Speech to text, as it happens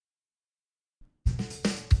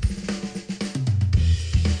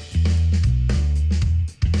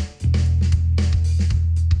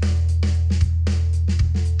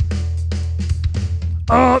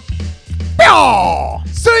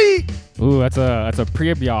See. Ooh, that's a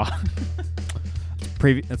preview.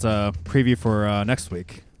 It's a preview for next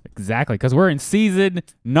week. Exactly, because we're in season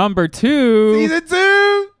number 2. Season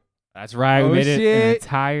 2. That's right. Oh, We made it an shit.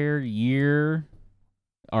 entire year.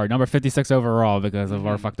 Or number 56 overall because of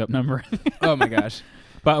our fucked up number. Oh my gosh.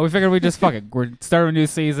 But we figured we'd just fuck it. We're starting a new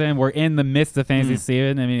season. We're in the midst of fantasy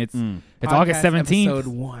season. I mean, it's August 17th. Episode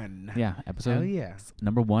 1. Yeah, episode Hell yeah.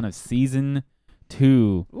 number 1 of season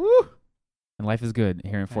 2. Woo. And life is good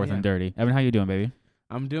here in Fourth yeah. and Dirty. Evan, how you doing, baby?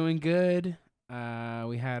 I'm doing good.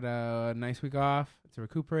 We had a nice week off to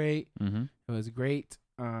recuperate. Mm-hmm. It was great.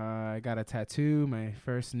 I got a tattoo, my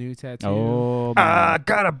first new tattoo. Oh, I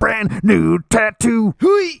got a brand new tattoo.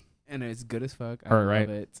 Hui. And it's good as fuck. I Hurt, love right?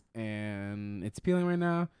 it. And it's peeling right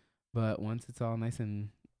now. But once it's all nice and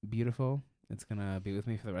beautiful, it's going to be with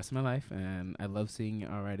me for the rest of my life. And I love seeing it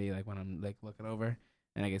already, like when I'm like looking over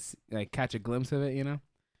and I can like catch a glimpse of it, you know?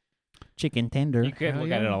 Chicken tender. you could Hell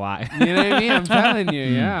look at it yeah. a lot. You know what I mean? I'm telling you,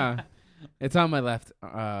 yeah. It's on my left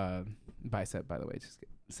bicep, by the way, just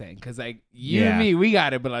saying. Because, like, you and me, we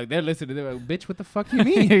got it. But, like, they're listening. They're like, bitch, what the fuck you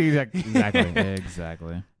mean? Exactly.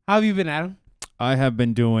 How have you been, Adam? I have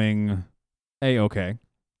been doing A-okay.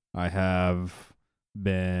 I have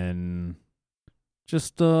been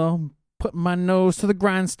just putting my nose to the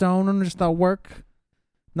grindstone and just work.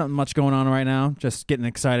 Nothing much going on right now. Just getting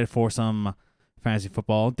excited for some fantasy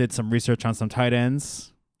football. Did some research on some tight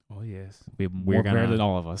ends. Oh, yes. We're better than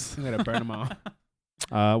all of us. I'm going to burn them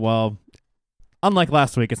all. Well, unlike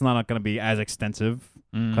last week, it's not going to be as extensive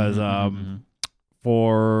because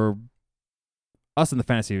for us in the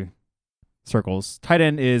fantasy circles, tight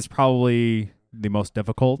end is probably the most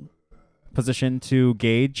difficult position to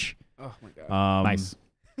gauge. Oh, my God. Nice.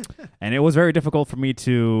 And it was very difficult for me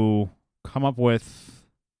to come up with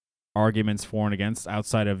arguments for and against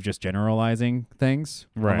outside of just generalizing things.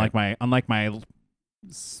 Right. Unlike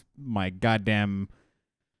my goddamn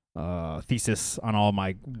thesis on all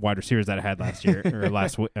my wide receivers that I had last year or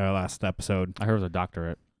last episode. I heard it was a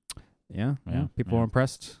doctorate. Yeah. People Yeah. were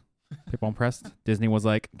impressed. People impressed. Disney was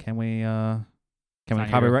like, "Can we not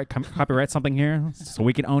copyright something here so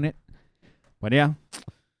we can own it?" But yeah,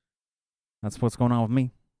 that's what's going on with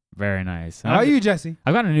me. Very nice. How are you, Jesse?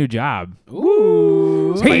 I've got a new job.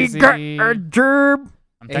 Ooh. He got a job.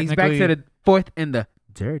 I'm He's back to the fourth and the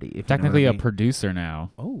dirty. If technically you know a what I mean. producer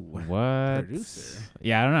now. Oh. What? Producer.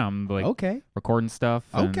 Yeah, I don't know. I'm like Okay. recording stuff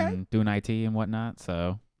and Okay. doing IT and whatnot.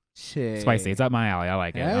 So Shit. spicy. It's up my alley. I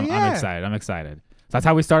like it. Hell I'm yeah. excited. I'm excited. So that's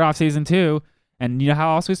how we start off season 2. And you know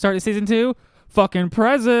how else we started season 2? Fucking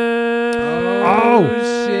presents.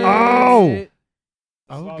 Shit. Oh.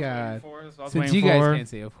 Oh, God. Since you guys can't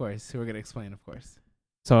see, of course. We're going to explain, of course.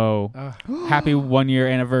 So happy 1-year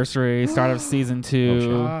anniversary, start of season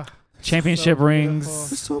 2. Championship rings.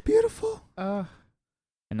 So beautiful. And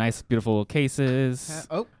nice, beautiful cases.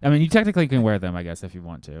 Oh. I mean, you technically can wear them, I guess, if you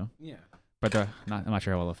want to. Yeah. But I'm not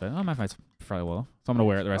sure how well it'll fit. Oh, my face probably will. So I'm going to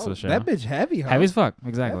wear it the rest of the show. That bitch heavy, huh? Heavy as fuck.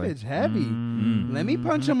 Exactly. That bitch heavy. Mm. Let me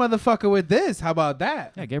punch a motherfucker with this. How about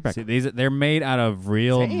that? Yeah, get it back. See, they're made out of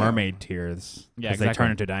real Damn. mermaid tears. Yeah, 'cause they exactly.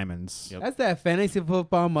 turn into diamonds. Yep. That's that fantasy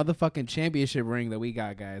football motherfucking championship ring that we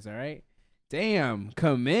got, guys. All right. Damn,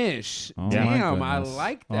 commish. Oh, Damn, my I goodness.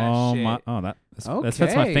 like that shit. That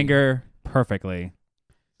fits my Okay. finger perfectly.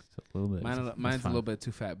 A little bit. Mine's a little bit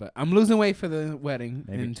too fat, but I'm losing weight for the wedding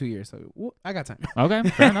Maybe. in 2 years, so I got time. Okay,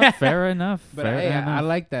 fair enough. Fair enough. But fair hey, I enough.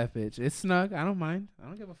 like that bitch. It's snug. I don't mind. I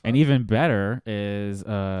don't give a fuck. And even better is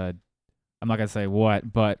I'm not gonna say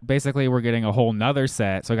what, but basically we're getting a whole nother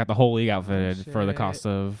set. So we got the whole league outfitted for the shit. cost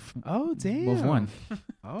of Oh damn. both one.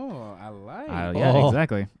 Oh, I like. Yeah, Oh.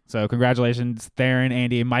 exactly. So congratulations, Theron,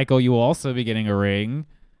 Andy, and Michael. You will also be getting a ring,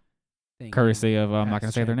 Thank courtesy you, of I'm not gonna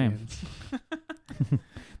past say their name. champions.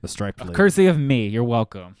 The striped league. Courtesy of me. You're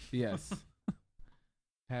welcome. Yes.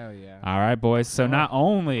 Hell yeah. All right, boys. So not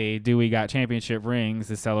only do we got championship rings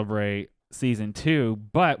to celebrate season 2,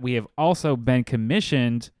 but we have also been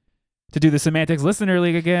commissioned to do the Semantics Listener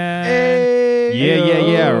League again.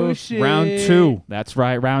 Yeah. Oh, shit. Round 2. That's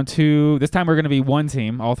right, round 2. This time we're going to be one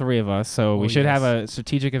team, all 3 of us. So we Oh, should have yes. a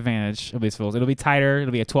strategic advantage of these fools. It'll be tighter.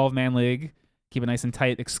 It'll be a 12-man league. Keep it nice and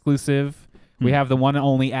tight, exclusive. We have the one and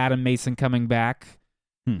only Adam Mason coming back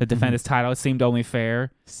to defend his title. It seemed only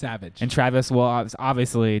fair. Savage. And Travis will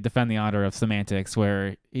obviously defend the honor of Semantics,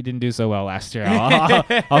 where he didn't do so well last year.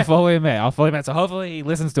 I'll fully admit. So hopefully he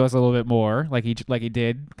listens to us a little bit more, like he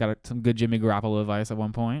did. Got some good Jimmy Garoppolo advice at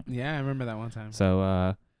one point. Yeah, I remember that one time.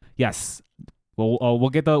 So yes, we'll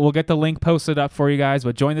get the link posted up for you guys.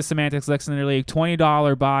 But join the Semantics Listener League,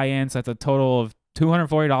 $20 buy-in. So that's a total of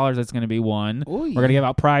 $240 that's going to be won. Ooh, We're going to give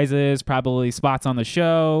out prizes, probably spots on the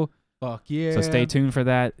show. Fuck yeah. So stay tuned for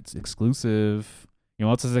that. It's exclusive. You know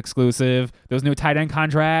what else is exclusive? Those new tight end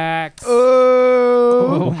contracts.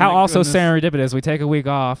 Oh, How my also goodness. serendipitous. We take a week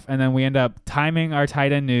off, and then we end up timing our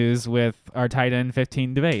tight end news with our tight end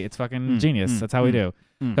 15 debate. It's fucking genius. That's how we do.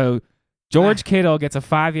 So George Kittle gets a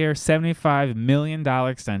 5-year, $75 million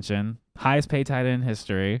extension. Highest paid tight end in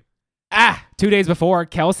history. 2 days before,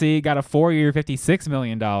 Kelsey got a 4-year, $56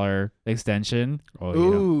 million extension. Oh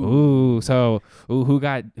Ooh. Who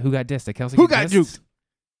got dissed? Did Kelsey Who get got dissed? juked?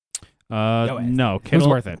 No, Who's Kittle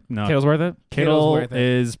worth it? No, Kittle's worth it? Kittle worth it.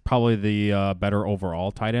 is probably the better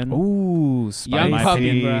overall tight end. Ooh, Young my puppy,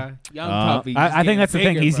 opinion, bro. Young puppy. Just I think getting that's the thing.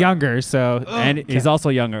 bigger, He's bro. younger, so And he's also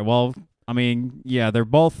younger. Well, I mean, yeah, they're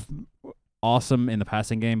both awesome in the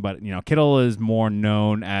passing game, but Kittle is more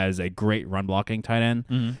known as a great run blocking tight end.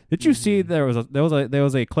 Mhm. Did you see there was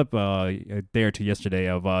a clip a day or two yesterday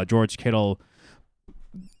of George Kittle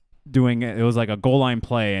doing it was like a goal line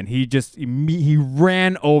play, and he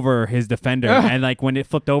ran over his defender, and like when it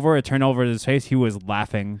flipped over, it turned over his face. He was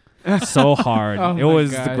laughing so hard. Oh It my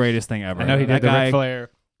was the gosh. greatest thing ever. I know he that did the guy. Ric Flair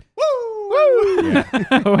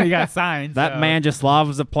Yeah. when he got signed. That so. man just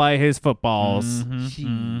loves to play his footballs. Mhm, Shit,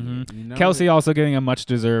 mhm. you know Kelsey it. also getting a much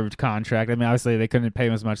deserved contract. I mean, obviously they couldn't pay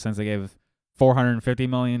him as much since they gave $450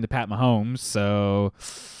 million to Pat Mahomes. So,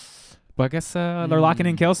 but I guess they're locking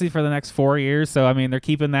in Kelsey for the next 4 years. So I mean, they're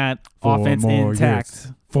keeping that 4 offense more intact.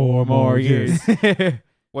 years. 4 more years.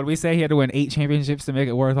 What did we say? He had to win 8 championships to make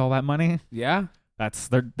it worth all that money. Yeah.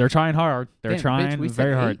 They're trying hard. They're Damn, trying bitch, we said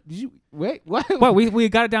very hard. 8. Did you wait? What? Well, we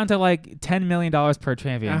got it down to like $10 million per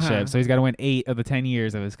championship, Uh-huh. so he's got to win 8 of the 10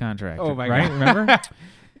 years of his contract. Oh my right? God. Remember?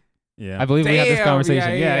 Yeah. I believe we had this Damn, conversation.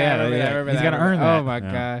 I Yeah. remember He's that, got to earn that. Oh my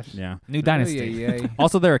Yeah. gosh. Yeah. New dynasty. Yeah.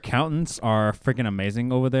 Also, their accountants are freaking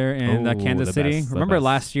amazing over there in Oh, Kansas the City. best, the Remember best.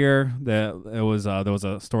 last year there was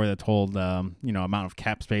a story that told amount of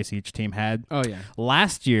cap space each team had. Oh yeah.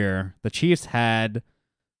 Last year, the Chiefs had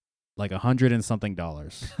like $100 and something.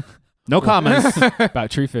 No commas. About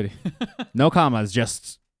tree fitting. No commas.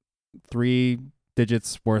 Just 3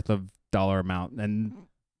 digits worth of dollar amount, and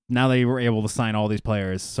now they were able to sign all these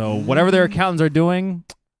players. So whatever their accountants are doing,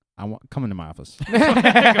 I want come into my office.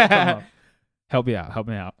 Help me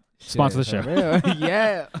out. Sponsor the show.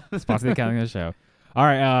 Yeah. Sponsor the accounting of the show. All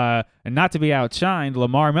right. And not to be outshined,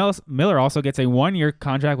 Lamar Miller also gets a 1-year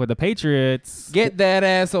contract with the Patriots. Get that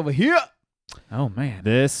ass over here. Oh man,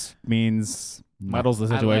 This means muddles the I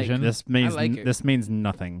like situation. This means like it. this means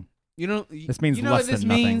nothing. You know. This means you know less what this than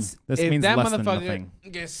nothing. means? This if means that less than motherfucker nothing.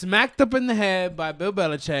 gets smacked up in the head by Bill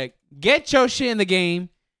Belichick, get your shit in the game,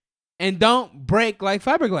 and don't break like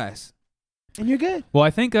fiberglass, and you're good. Well, I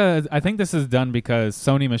think this is done because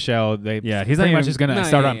Sony Michel he's He's not pretty much even- just gonna No,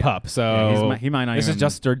 start yeah, on yeah. PUP. So Yeah, he might not this even. is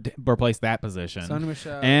just to replace that position. Sonny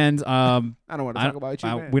Michel. and I don't want to talk about you.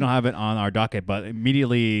 man. we don't have it on our docket, but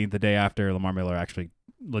immediately the day after, Lamar Miller actually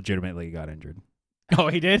legitimately got injured. Oh,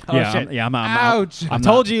 he did. Oh yeah, shit! I'm Ouch. I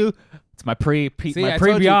told you. It's my See, my I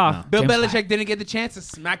pre told you. off. Bill James Belichick didn't get the chance to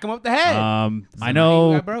smack him up the head. I He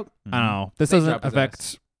know. got broke. I don't know. This They doesn't dropped his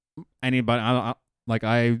affect anybody.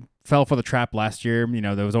 I fell for the trap last year.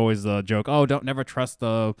 There was always the joke. Oh, don't never trust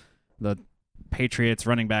the Patriots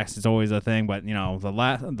running backs. Is always a thing. But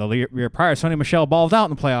the year prior, Sony Michel balled out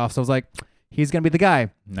in the playoffs. I was like, he's gonna be the guy.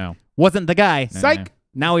 No. Wasn't the guy. No, Psych.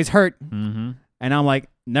 Now he's hurt, Mm-hmm. and I'm like,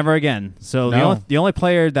 never again. So No. the only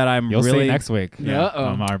player that I'm You'll really see next week. Yeah. Uh-oh.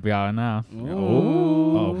 Omar Biala now.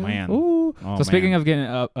 Ooh. Oh man. Ooh. Oh, So speaking man. of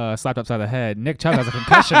getting slapped upside the head, Nick Chubb has a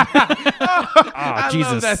concussion. I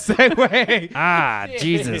Jesus. love that segue. Ah, Shit.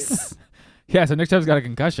 Jesus. Yeah, so Nick Chubb's got a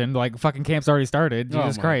concussion. Like fucking camp's already started.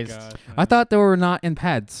 Jesus Christ. I thought they were not in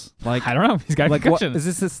pads. Like, I don't know. He's got a like what concussion.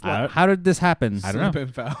 is this? I don't- How did this happen? I don't know. Slip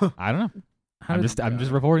and foul. I don't know. How I'm did-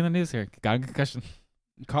 just reporting the news here. Got a concussion.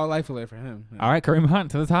 Call life alert for him. All right, Kareem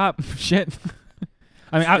Hunt to the top. Shit.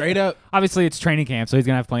 I mean, Straight up. obviously it's training camp, so he's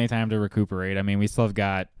gonna have plenty of time to recuperate. I mean, we still have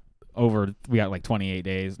got like 28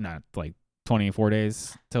 days, not like 24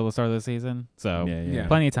 days till the start of the season. So Yeah.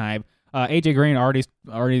 plenty of time. AJ Green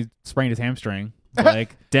already sprained his hamstring.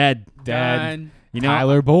 Like Dead. dead. Done.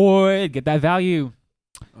 Tyler Boyd, get that value.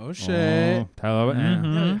 Oh shit. Oh, Tyler.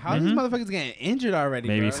 Mhm. Yo, how these motherfuckers getting injured already?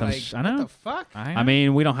 Maybe bro? some Like, sh- I what know. the fuck? I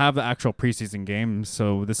mean, we don't have the actual preseason games,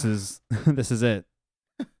 so this is this is it.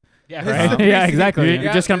 yeah, This right. is the yeah, preseason. exactly. You're, Yeah,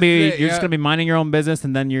 you're just gonna this be is it, you're just yeah. gonna be minding your own business,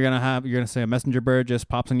 and then you're gonna say a messenger bird just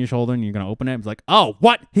pops on your shoulder, and you're gonna open it. It's like, oh,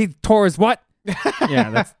 what? He tore his what?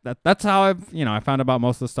 Yeah, that's how I found about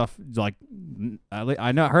most of the stuff. Like,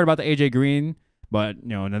 I heard about the AJ Green, but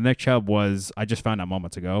the Nick Chubb I just found out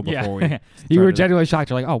moments ago before we. You were started. genuinely shocked.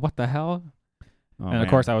 You're like, oh, what the hell? Oh, And of man.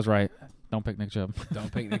 course, I was right. Don't pick Nick Chubb.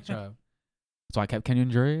 Don't pick Nick Chubb. So I kept Kenyon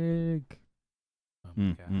Drake. Oh my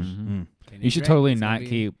Mm, gosh. mm. Kenny You should Drake totally is gonna not be-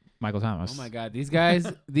 keep Michael Thomas. Oh my God, these guys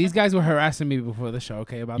were harassing me before the show.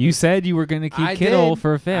 Okay, about You this. said you were going to keep I Kittle did.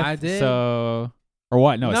 for fifth. I did. So, or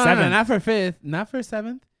what? No, no, seventh. not for fifth, not for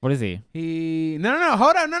seventh. What is he? No,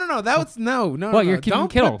 hold on, no. That was no. What, you're keeping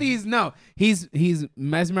Don't Kittle? put these. No, he's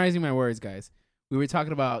mesmerizing my words, guys. We were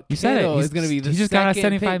talking about You said it. Kittle He's is going to be the he just got a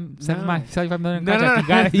second 75 million No, no,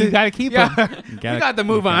 contract. no. You got to keep Yeah. him. You We got to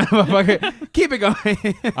move you on, motherfucker. Keep it going.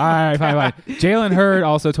 All right, fine. Jalen Hurd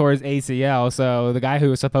also tore his ACL. So the guy who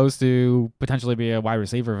was supposed to potentially be a wide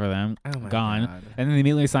receiver for them, Oh my gone. God. and then they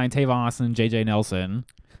immediately signed Tavon Austin, J.J. Nelson.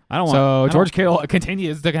 I don't want. So I George don't, Kittle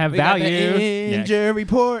continues to have We got the value. injury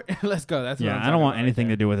report. Let's go. That's what Yeah, I'm I don't talking want about anything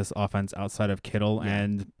right to do with this offense outside of Kittle Yeah.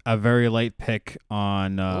 and a very late pick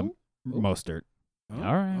on Ooh. Mostert. there. Oh,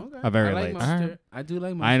 All right. okay. A very I like late. Mostert. All right. I do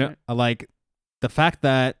like Mostert. I know, like the fact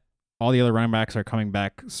that all the other running backs are coming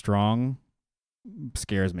back strong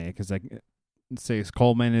scares me because like say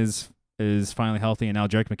Coleman is finally healthy and now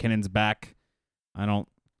Jerick McKinnon's back. I don't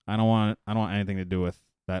want anything to do with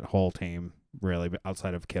that whole team really, but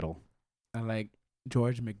outside of Kittle. I like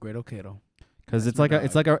George McGriddle Kittle. Because That's it's like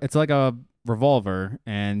my it's like a revolver,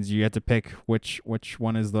 and you have to pick which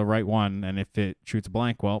one is the right one, and if it shoots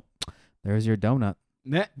blank, well, there's your donut.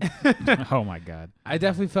 Oh my God. I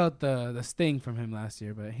definitely felt the sting from him last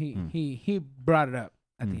year, but he brought it up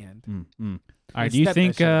at the end. All right. He Do you stepped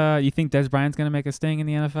think that shit you think Des Bryant's gonna make a sting in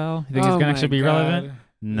the NFL? You think Oh he's gonna my actually be God. relevant? This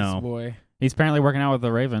No, boy, He's apparently working out with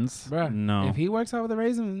the Ravens. bruh. no. If he works out with the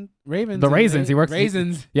Ravens, The Raisins, he works-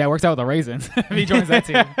 Raisins. Yeah, works out with the Raisins. If he joins that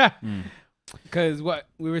team. Mm. Because what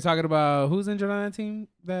we were talking about, who's injured on that team?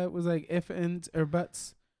 That was like if and or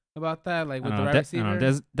buts about that, like with the wide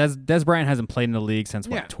receiver. Des Bryant hasn't played in the league since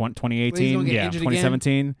Yeah. what 2018, Well, he's gonna get Yeah, injured again.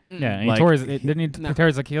 2017. Yeah, and he Like, tore his. he- Didn't he no. tear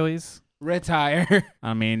his Achilles? Retire.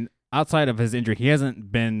 I mean, outside of his injury, he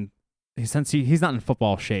hasn't been since he's not in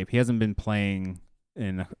football shape. He hasn't been playing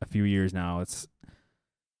in a few years now. It's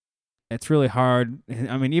really hard.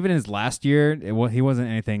 I mean, even his last year, he wasn't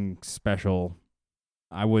anything special.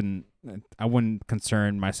 I wouldn't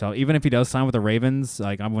concern myself, even if he does sign with the Ravens.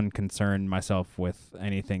 Like I wouldn't concern myself with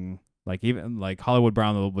anything. Like even like Hollywood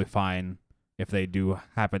Brown will be fine if they do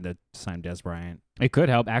happen to sign Des Bryant. It could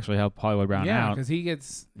actually help Hollywood Brown Yeah, out. because he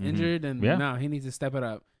gets Mhm. injured, and Yeah. no, he needs to step it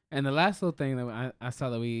up. And the last little thing that I saw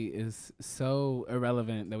that is so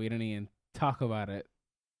irrelevant that we don't even talk about it.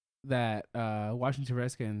 That Washington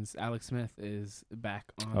Redskins Alex Smith is back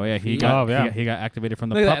on. Oh yeah, the he field. got Oh, yeah. he got activated from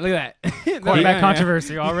the Look at pup. that! Look at that! Quarterback Yeah.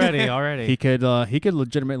 controversy already. He could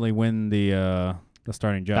legitimately win the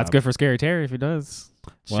starting job. That's good for Scary Terry if he does.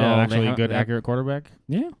 Well, Well, they actually, have- good, they- accurate quarterback.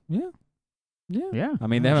 Yeah. Yeah. I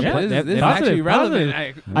mean, they haven't Yeah. played. This they- is they- actually positive,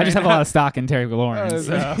 relevant. I just have a lot of stock in Terry Lawrence.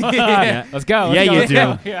 So. Yeah. Let's go. Yeah, let's you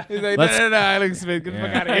go. do. Yeah. He's like, Let's- no, Alex Smith, get the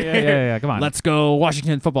fuck Yeah. out Yeah, of yeah, here. yeah. Come on. Let's go,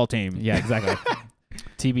 Washington football team. Yeah, exactly.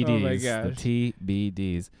 TBDs. Oh my The gosh.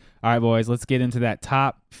 TBDs. All right, boys, let's get into that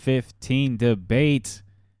top 15 debate.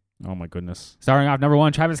 Oh my goodness. Starting off, number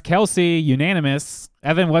 1, Travis Kelce, unanimous.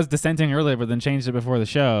 Evan was dissenting earlier, but then changed it before the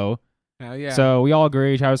show. Hell yeah. So we all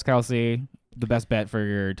agree Travis Kelce, the best bet for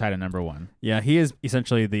your tight end number 1. Yeah, he is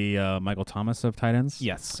essentially the Michael Thomas of tight ends.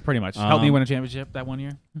 Yes, pretty much. Helped me Um, win a championship that one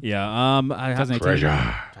year. Yeah. I have 2018.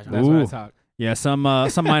 that's what I Ooh. talk. Yeah, some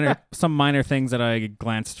minor things that I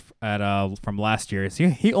glanced at from last year.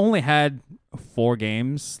 He only had 4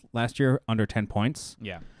 games last year under 10 points.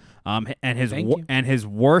 Yeah. And his Thank you. his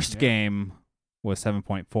worst Yeah. game was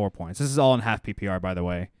 7.4 points. This is all in half PPR, by the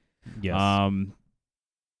way. Yes.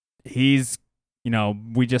 He's,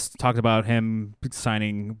 we just talked about him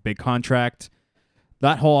signing big contract.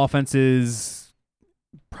 That whole offense is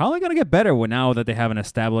probably going to get better now that they have an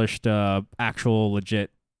established, actual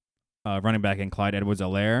legit running back in Clyde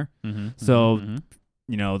Edwards-Helaire. Mm-hmm. So,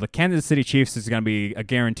 the Kansas City Chiefs is going to be a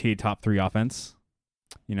guaranteed top 3 offense.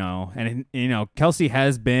 And Kelce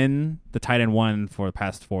has been the tight end 1 for the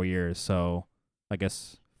past 4 years. So, I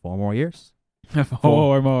guess 4 more years.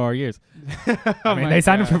 4 more years. I Oh mean, my they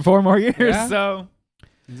signed him God. for 4 more years. Yeah. So,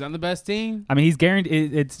 He's on the best team. I mean, he's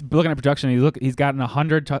guaranteed. It's looking at production. He's gotten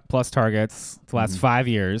 100 plus targets the last Mhm. 5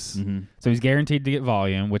 years. Mm-hmm. So he's guaranteed to get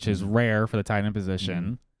volume, which is Mhm. rare for the tight end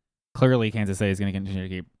position. Clearly, Kansas City is going to continue to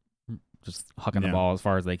keep just hucking the Yeah. ball as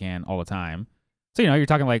far as they can all the time. So you're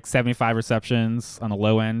talking like 75 receptions on the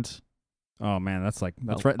low end, Oh man, that's right.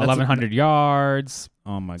 That's 1,100 yards,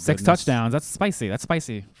 Oh my 6 goodness. touchdowns. That's spicy. That's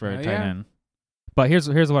spicy for a Oh, tight yeah. end. But here's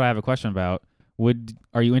what I have a question about.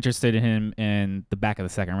 Are you interested in him in the back of the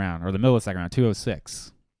second round or the middle of the second round,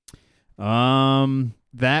 206?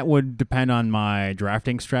 that would depend on my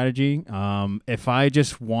drafting strategy. If I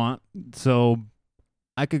just want, so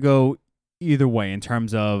I could go either way in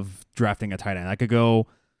terms of drafting a tight end. I could go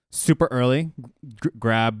super early,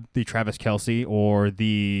 grab the Travis Kelce or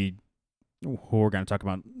the who we're going to talk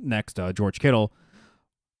about next, George Kittle,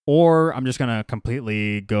 or I'm just going to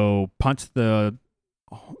completely go punch the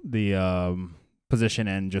position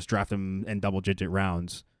and just draft him in double-digit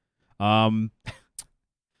rounds.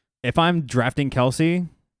 If I'm drafting Kelce,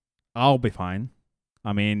 I'll be fine.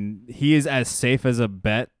 I mean, he is as safe as a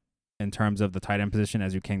bet in terms of the tight end position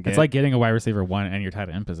as you can get. It's like getting a wide receiver 1 and your tight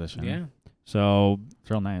end position. Yeah. So, It's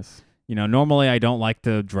real nice. normally I don't like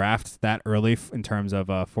to draft that early in terms of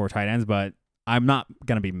 4 tight ends, but I'm not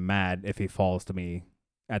going to be mad if he falls to me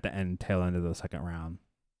at the tail end of the second round.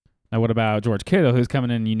 Now, what about George Kittle, who's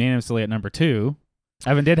coming in unanimously at number 2?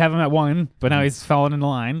 Evan did have him at 1, but now he's fallen in the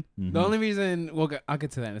line. Mhm. The only reason I'll get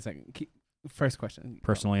to that in a second. First question.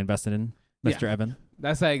 Personally invested in Mr. Evan.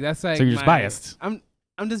 That's like So you're just biased.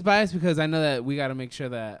 I'm just biased because I know that we got to make sure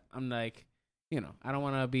that I'm like, I don't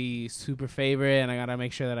want to be super favorite, and I got to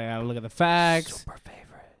make sure that I got to look at the facts. Super favorite.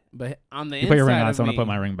 But on the You inside put your ring on, of so I'm me, going to put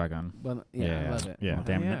my ring back on. Well, yeah, I love it. Yeah. Well,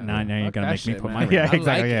 Damn, yeah, now you're fuck gonna that make me shit, put man. my ring Yeah, I on. like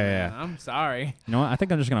exactly. it, Yeah. man. I'm sorry. You know what? I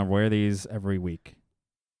think I'm just going to wear these every week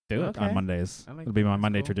Do it. Okay. on Mondays. I like It'll be that. my That's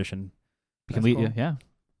Monday cool. tradition. You can That's leave, cool. yeah.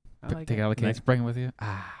 I like Take it. out the case, bring it with you.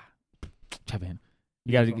 Chop in.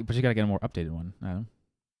 You got to, Beautiful. but you got to get a more updated one, Adam.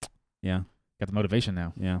 Yeah. Got the motivation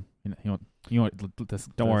now. Yeah. You want this?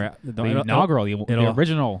 Don't worry. The inaugural, the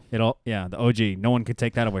original. Yeah, the OG. No one can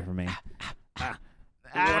take that away from me.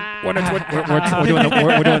 Ah. We're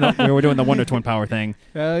doing the Wonder Twin Power thing.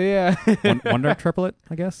 Hell yeah. Wonder triplet,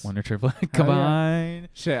 I guess. Wonder triplet. Combine.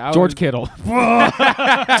 Shit. I George was- Kittle.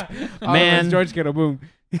 Man. George Kittle. Boom.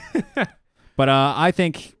 But I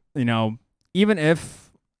think, even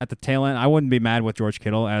if at the tail end, I wouldn't be mad with George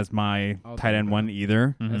Kittle as my Oh, tight end bro. one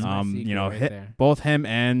either. Mhm. That's my secret right hit, there. both him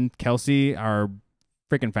and Kelce are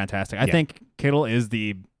freaking fantastic. I Yeah. think Kittle is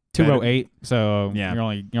the 208. So Yeah. you're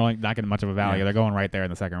only not getting much of a value. Yeah. They're going right there in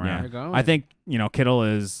the second Yeah. round. They're going. I think, Kittle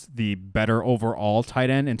is the better overall tight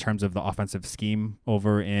end in terms of the offensive scheme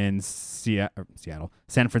over in Seattle,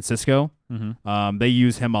 San Francisco. Mm-hmm. They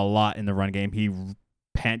use him a lot in the run game. He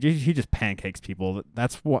just pancakes people.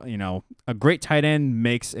 That's what, a great tight end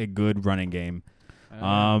makes a good running game.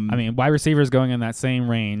 I mean, wide receivers going in that same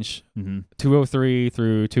range, mhm. 203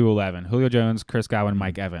 through 211. Julio Jones, Chris Godwin,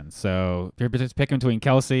 Mike Evans. So if you're just picking between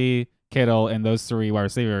Kelce, Kittle, and those 3 wide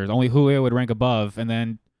receivers, only Julio would rank above, and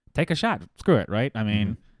then take a shot. Screw it, right? I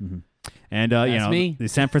mean, Mhm. And That's me. the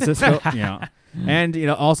San Francisco, and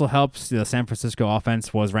also helps. The San Francisco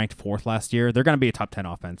offense was ranked 4th last year. They're going to be a top 10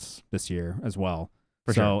 offense this year as well.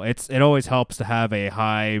 For so it always helps to have a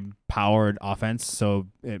high powered offense. So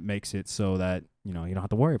it makes it so that you don't have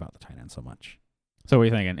to worry about the tight end so much. so what are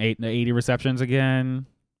you thinking? 80 receptions again?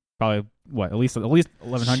 Probably what? At least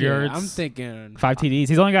 1,100 Shit, yards. I'm thinking 5 TDs.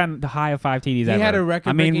 He's only gotten the high of 5 TDs he ever. had a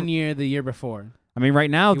record-breaking I mean- year the year before. I mean, right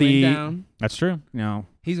now He went down. That's true.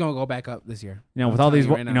 He's gonna go back up this year. with I'm all telling these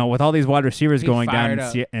you right now. with all these wide receivers He going down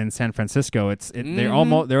fired in San Francisco, they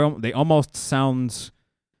Mhm. they almost sounds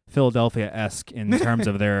Philadelphia-esque in terms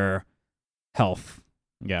of their health,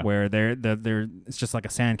 Yeah. where they're it's just like a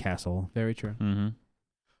sandcastle. Very true. Mm-hmm.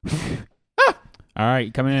 All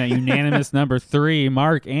right, coming in at unanimous number 3,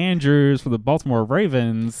 Mark Andrews for the Baltimore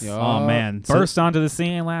Ravens. Yo. Oh man, So Burst onto the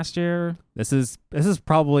scene last year. this is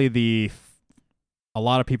probably a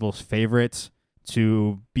lot of people's favorite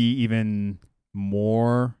to be even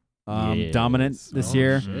more dominant Yes. this Oh,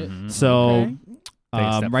 year. shit. Mhm. So Okay. Take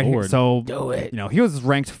a step right here, forward. so Do it. he was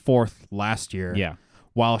ranked 4th last year. Yeah.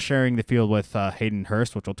 While sharing the field with Hayden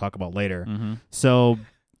Hurst, which we'll talk about later. Mm-hmm. So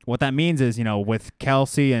what that means is, with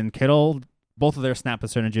Kelce and Kittle, both of their snap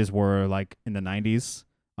percentages were like in the 90s.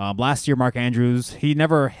 Last year, Mark Andrews, he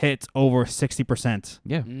never hit over 60%.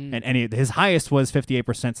 Yeah. Mm. And his highest was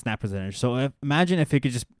 58% snap percentage. So imagine if he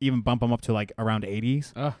could just even bump him up to like around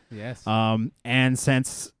 80s. Oh yes. And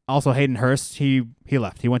since also Hayden Hurst, he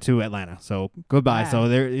left. He went to Atlanta. So goodbye. Wow. So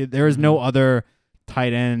there is no other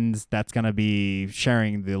tight ends that's going to be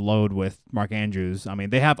sharing the load with Mark Andrews. I mean,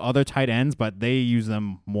 they have other tight ends, but they use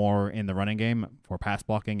them more in the running game for pass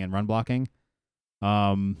blocking and run blocking.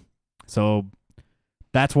 So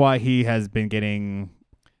that's why he has been getting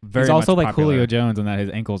very He's also much like popular. Julio Jones in that his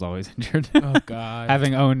ankle's always injured. oh god.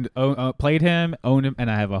 Having played him, owned him, and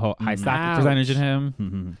I have a high stock Ouch. percentage in him.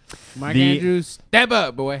 Mhm. Mark the- Andrews, step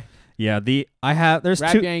up, boy. Yeah, there's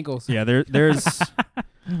Wrap two. your ankles. Yeah,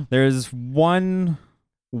 there's one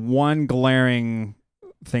glaring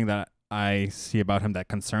thing that I see about him that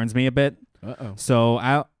concerns me a bit. Uh-oh.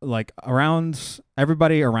 So around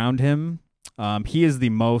everybody around him, he is the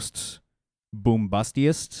most boom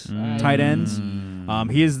bustiest tight end.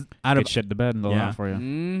 He is out of Get shit to bed and a Yeah. lot for you.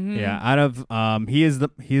 Mm-hmm. yeah out of he is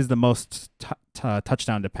the most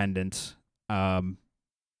touchdown dependent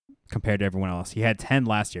compared to everyone else. He had 10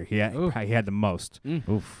 last year. He had the most.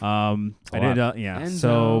 Oof. I did End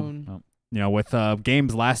so zone. with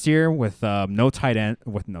games last year with no tight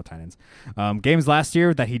ends, games last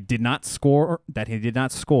year that he did not score,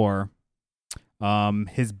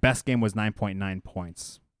 his best game was 9.9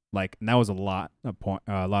 points. Like, and that was a lot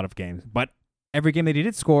of games. But every game that he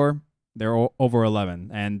did score, they were over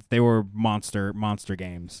 11, and they were monster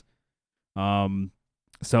games.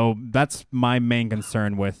 So that's my main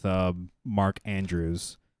concern with Mark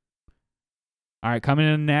Andrews. All right,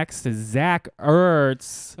 coming in next is Zach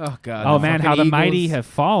Ertz. Oh God. Oh man, how the mighty Eagles. have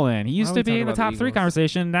fallen. He used Why to we be talk in the about the top 3 Eagles?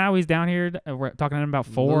 conversation. Now he's down here. We're talking to him about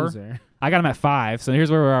 4. Loser. I got him at 5. So here's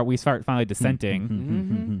where we start finally dissenting.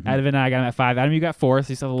 Mhm. Adam and I got him at 5. Adam, you got 4, so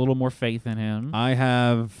you still have a little more faith in him.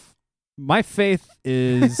 My faith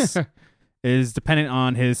is dependent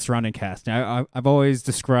on his surrounding cast. Now, I've always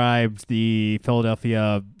described the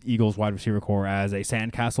Philadelphia Eagles wide receiver core as a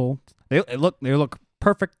sandcastle. They look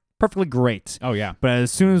perfectly great. Oh yeah. But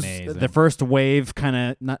as soon as Amazing. the first wave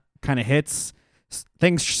kind of hits,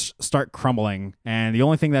 things start crumbling, and the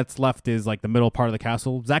only thing that's left is like the middle part of the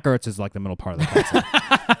castle. Zach Ertz is like the middle part of the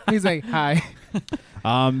castle. He's like, hi.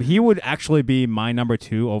 He would actually be my number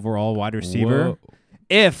 2 overall wide receiver Whoa.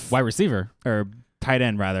 if Wide receiver. or tight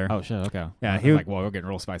end rather. Oh shit. Okay. Yeah, I he was would- like, whoa, we're getting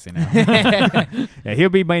real spicy now. Yeah, he'll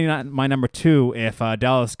be my number 2 if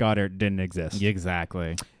Dallas Goedert didn't exist.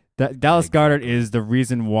 Exactly. Dallas Goedert is the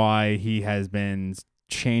reason why he has been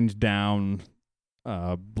changed down,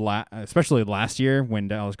 especially last year when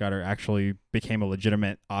Dallas Goedert actually became a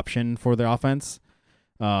legitimate option for the offense.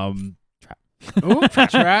 Ooh,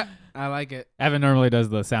 trap. I like it. Evan normally does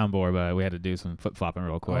the soundboard, but we had to do some flip flopping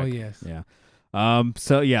real quick. Oh yes. Yeah.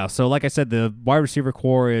 So like I said, the wide receiver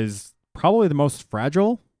core is probably the most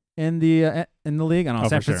fragile in the league. I don't know. Oh,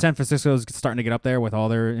 for sure. San Francisco is starting to get up there with all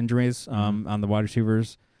their injuries on the wide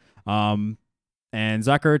receivers. And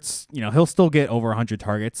Zach Ertz, he'll still get over 100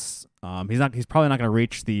 targets. He's probably not going to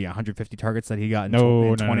reach the 150 targets that he got in,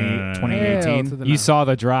 No, 2018. Hell to the You no. saw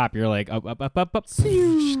the drop. You're like, up. Dallas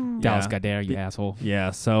Yeah. got there, you asshole.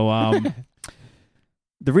 Yeah. So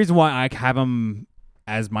the reason why I have him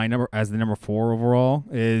as the number 4 overall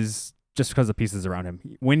is just because of pieces around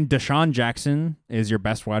him. When Deshaun Jackson is your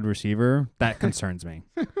best wide receiver, that concerns me.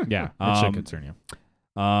 Yeah, that should Um, concern you.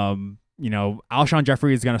 Alshon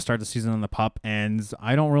Jeffrey is going to start the season on the PUP, and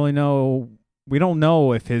I don't really know. We don't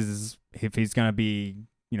know if he's going to be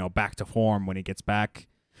back to form when he gets back.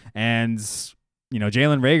 And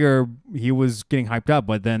Jalen Reagor, he was getting hyped up,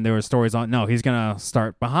 but then there were stories on he's going to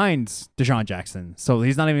start behind Deshaun Jackson, so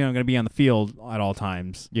he's not even going to be on the field at all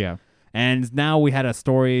times. Yeah. And now we had a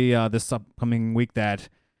story this upcoming week that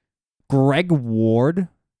Greg Ward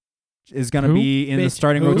is going to Who? be in the Bitch,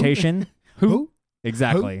 starting who? rotation. Who?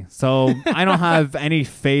 Exactly. So I don't have any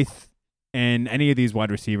faith in any of these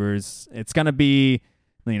wide receivers. It's gonna be,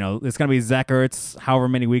 Zach Ertz, however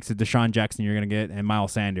many weeks of Deshaun Jackson you're gonna get, and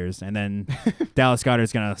Miles Sanders, and then Dallas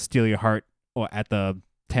Goedert's gonna steal your heart at the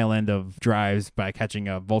tail end of drives by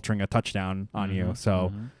vulturing a touchdown on you.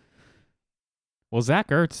 So Well, Zach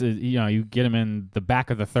Ertz, you get him in the back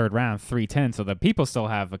of the 3rd round, 310, so the people still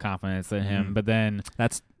have the confidence in him. Mhm. But then,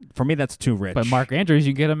 for me, that's too rich. but Mark Andrews,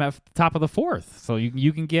 you get him at the top of the 4th, so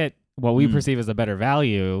you can get what we perceive as a better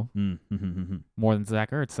value more than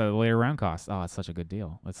Zach Ertz at the later round cost. Oh, it's such a good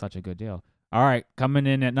deal. It's such a good deal. All right, coming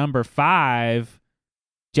in at number 5,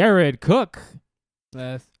 Jared Cook.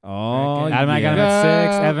 Yes. Oh, Adam and I got him yeah.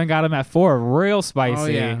 at 6. Evan got him at 4. Real spicy. Oh,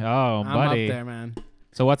 yeah. Oh, I'm buddy. up there, man.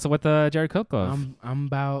 So what's with the Jared Cook love? I'm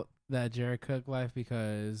about that Jared Cook life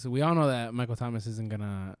because we all know that Michael Thomas isn't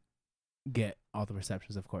gonna get all the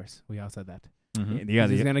receptions. Of course, we all said that. Mhm. Yeah,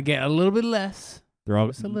 He's gonna get a little bit less, they're all,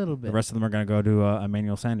 just a little bit. the rest of them are gonna go to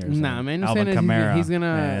Emmanuel Sanders. Nah, and Emmanuel Alvin Sanders. Kamara He's gonna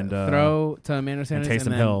and, throw to Emmanuel Sanders Taysom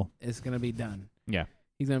and then Hill. it's gonna be done. Yeah.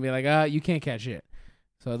 He's gonna be like, you can't catch it.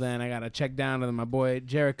 So then I gotta check down to my boy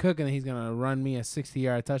Jared Cook, and then he's gonna run me a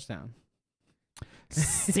 60-yard touchdown.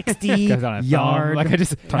 60 Goes on a yard. thumb. Like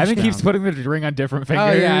Evan keeps touchdown. putting the ring on different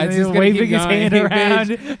fingers. Oh, yeah, and it's he's just gonna waving keep his going. hand Hey,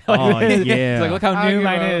 around. Oh, It's yeah. like, look how I new don't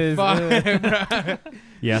mine give is. a fuck, bro.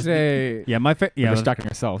 Yeah, Say, yeah. We're Yeah, distracting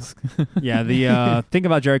ourselves. yeah. The thing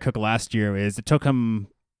about Jared Cook last year is it took him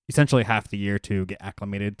essentially half the year to get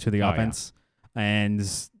acclimated to the Oh, yeah. offense, and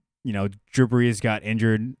Drew Brees got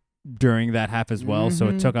injured during that half as well, so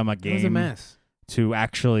it Mhm. took him a it was a game mess. to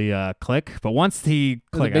actually click. But once he It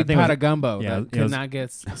was a clicked, I big think pot it of gumbo yeah, that it could was- not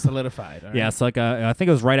get solidified. all yeah, right? it's like I think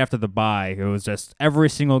it was right after the bye. It was just every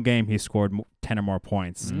single game he scored 10 or more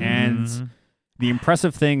points. And Mhm. the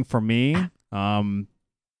impressive thing for me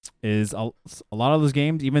is a lot of those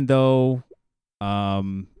games, even though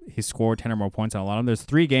he scored 10 or more points on a lot of them, there's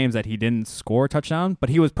 3 games that he didn't score a touchdown, but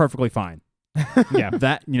he was perfectly fine. Yeah.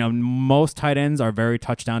 That, most tight ends are very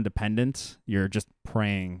touchdown dependent. You're just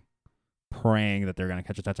praying that they're going to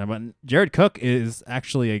catch a touchdown. But Jared Cook is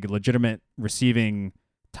actually a legitimate receiving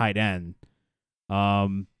tight end.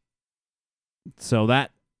 So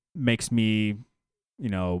that makes me,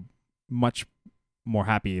 much more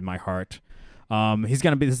happy in my heart. This is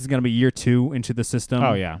going to be year 2 into the system.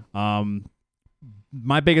 Oh yeah.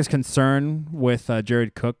 My biggest concern with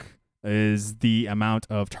Jared Cook is the amount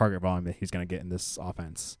of target volume that he's going to get in this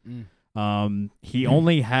offense. He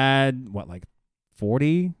only had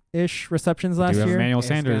 40-ish receptions Do last have year. Emmanuel It's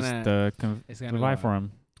Sanders gonna- to It's gonna provide go for up.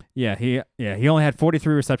 him. Yeah, he only had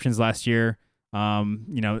 43 receptions last year.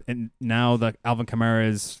 And now the Alvin Kamara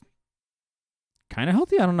is kind of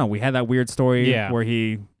healthy. I don't know. We had that weird story Yeah. where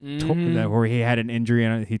he Mhm. where he had an injury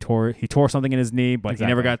and he tore something in his knee, but he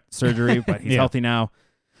never Exactly. got surgery. But he's Yeah. healthy now.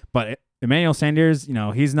 But Emmanuel Sanders,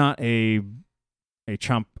 he's not a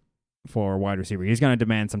chump for a wide receiver. He's going to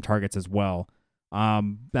demand some targets as well.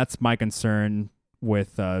 That's my concern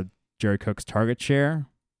with Jared Cook's target share,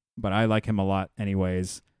 but I like him a lot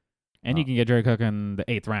anyways. And you can get Jared Cook in the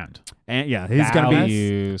 8th round. And yeah, he's going to be.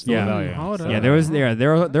 Value, still yeah. value. Hold Yeah,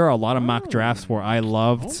 up. there are a lot of mock Oh. drafts where I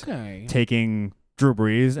loved Okay. taking Drew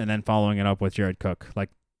Brees and then following it up with Jared Cook,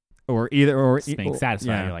 Just being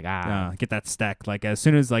satisfied. You're like, get that stack. Like as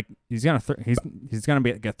soon as he's gonna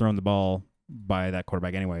get thrown the ball by that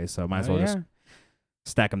quarterback anyway, so might as well just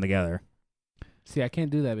stack them together. See, I can't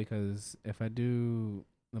do that because if I do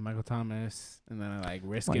the Michael Thomas and then I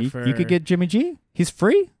risk Well, it you, for you could get Jimmy G. He's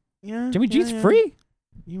free. Jimmy G's free.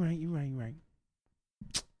 You're right.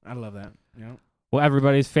 I love that. Yeah. well,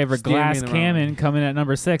 everybody's favorite Steer me glass in the cannon wrong. coming at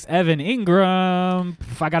number 6, Evan Ingram.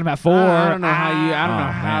 I got him at 4. I don't know how you. I don't Oh,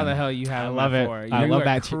 know how man. the hell you have I him love at it. 4. I You love are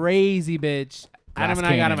that crazy bitch. Adam and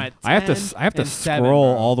I got him cannon. at 10. I have to and 7,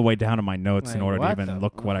 scroll bro. all the way down to my notes in Like, order to what even the-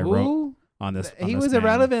 look what I wrote Who? on this. He on this was man.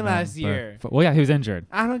 irrelevant No, last but- year. Well, yeah, he was injured.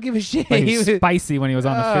 I don't give a shit. But he was spicy when he was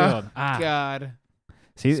on the Oh, field. God.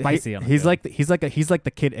 See, Spicy on the he's field. he's like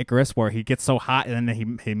the kid Icarus where he gets so hot and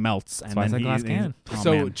then he melts and why I then said glass he cannon. oh,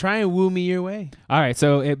 So man. try and woo me your way. All right,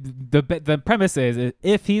 so the premise is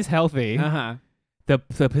if he's healthy, Uh-huh.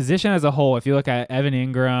 the position as a whole, if you look at Evan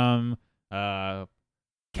Ingram,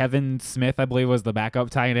 Kevin Smith, I believe, was the backup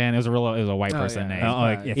tight end. It was a white Oh, person yeah. name.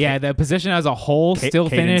 Oh, Yeah, the position as a whole still Caden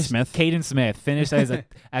finished. Smith. Caden Smith finished as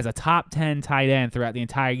a top 10 tight end throughout the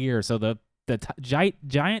entire year. So the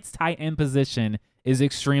Giants tight end position is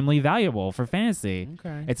extremely valuable for fantasy.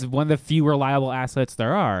 Okay. It's one of the few reliable assets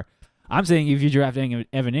there are. I'm saying if you're drafting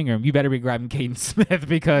Evan Ingram, you better be grabbing Caden Smith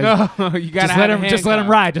because No, you gotta just have let a him handcuff.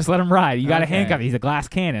 ride. Just let him ride. You got to Okay. handcuff. He's a glass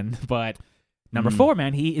cannon. But number 4,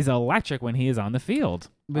 man, he is electric when he is on the field.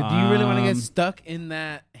 But do you really want to get Um, stuck in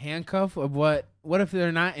that handcuff of what? What if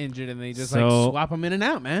they're not injured and they just So- swap them in and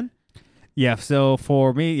out, man? Yeah, so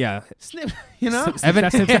for me, yeah, Snip, you know. Evan-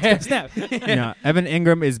 Snap. yeah, Evan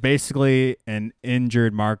Ingram is basically an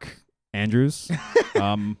injured Mark Andrews.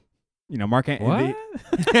 Mark. What?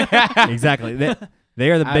 Exactly. They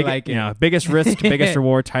are the I big, like it. biggest risk, biggest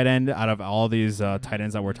reward tight end out of all these tight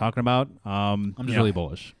ends that we're talking about. I'm just really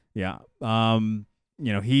bullish. Yeah.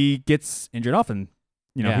 He gets injured often.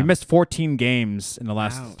 Yeah. He missed 14 games in the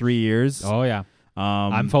last Ouch. 3 years. Oh yeah,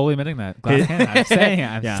 I'm I'm totally admitting that. Glass cannon. I'm saying it.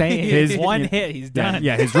 I'm Yeah. saying His- his one yeah. hit, he's done.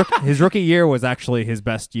 Yeah, his rookie year was actually his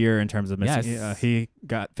best year in terms of missing. Yes. He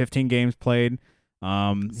got 15 games played.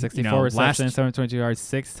 64 receptions, 722 yards,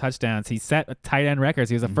 6 touchdowns. He set a tight end records.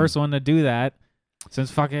 He was the first one to do that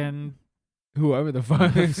since fucking Whoever the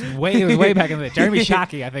fuck. it was way back in the day. Jeremy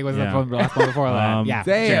Shockey, I think, was Yeah. the last one before that. Yeah,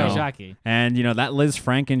 Damn. Jeremy Shockey. And that Liz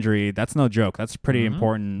Frank injury, that's no joke. That's a pretty Mhm.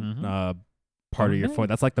 important Mhm. part of your Okay. foot.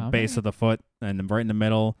 That's like the Okay. base of the foot and then right in the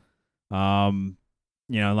middle.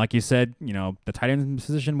 Like you said, the tight end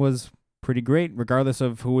position was pretty great regardless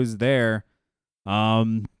of who was there.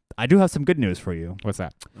 I do have some good news for you. What's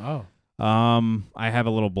that? Oh. I have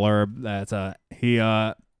a little blurb that's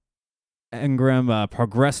Ingram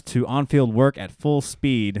progressed to on-field work at full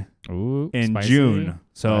speed Ooh, in spicy. June.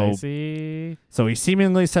 So Spicy. he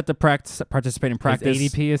seemingly set to participate in practice.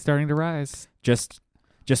 His ADP is starting to rise. Just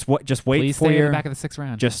wait Please for stay in your the back of the 6th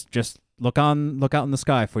round. just look out in the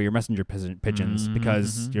sky for your messenger pigeons Mhm,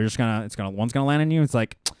 because mhm. you're just one's gonna land on you. It's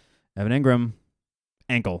like Evan Ingram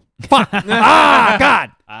ankle. Fuck.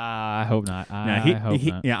 God. I hope not. Nah, I hope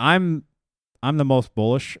not. Yeah, I'm the most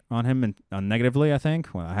bullish on him and negatively. I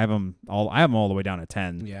think. Well, I have him all the way down to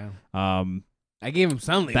 10. Yeah. I gave him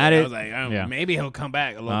something. That I is- was like, Yeah. maybe he'll come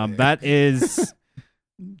back a little bit. That is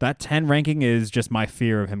that 10 ranking is just my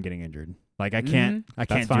fear of him getting injured. Like I can't I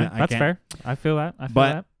That's can't fine. do it. That's fair. I feel that.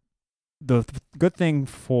 But- The good thing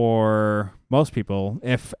for most people,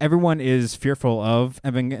 if everyone is fearful of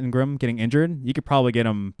Evan Ingram getting injured, you could probably get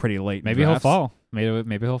him pretty late. in Maybe he'll drafts. fall.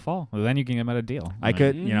 Maybe he'll fall. Well, then you can get him at a deal. I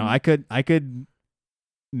could, I could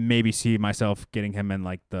maybe see myself getting him in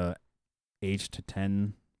like the 8 to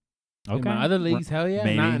 10. In Okay. my other leagues, hell yeah.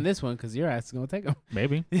 Maybe. Not in this one because your ass is going to take him.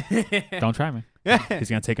 Maybe. Don't try me. He's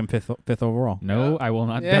gonna take him fifth overall. No, I will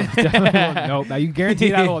not. Yeah. Definitely won't. Nope. Now you guarantee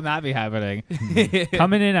that will not be happening.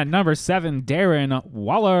 Coming in at number 7, Darren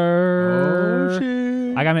Waller. Oh,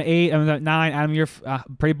 shit. I got him at 8. I'm at 9. Adam, you're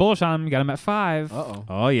pretty bullish on him. You got him at 5. Uh-oh.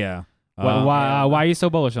 Oh yeah. Why are you so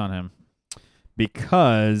bullish on him?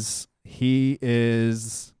 Because he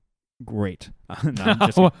is great. No, I'm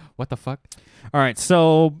just kidding. What the fuck? All right,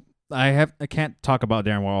 so I can't talk about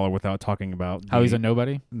Darren Waller without talking about How he's a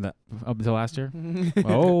nobody the, up until last year?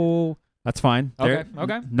 Oh. that's fine. Okay, They're-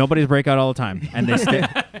 okay. Nobody's break out all the time, and they stay.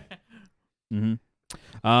 He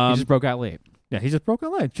Mm-hmm. just broke out late. Yeah, he just broke a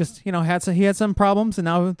leg. Just he had some problems, and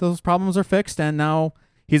now those problems are fixed, and now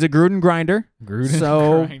he's a Gruden grinder. Gruden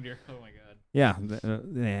So- grinder. Oh my god. Yeah,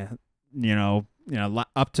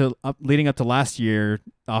 leading up to last year,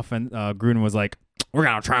 often Gruden was like, "We're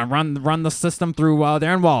gonna try and run the system through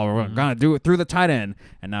Darren Waller. We're gonna do it through the tight end."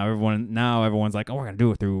 And now everyone's like, "Oh, we're gonna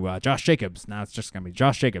do it through Josh Jacobs." Now it's just gonna be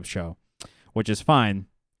Josh Jacobs' show, which is fine,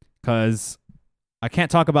 because I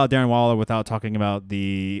can't talk about Darren Waller without talking about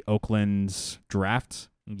the Oakland's draft.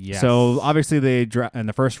 Yes. So obviously in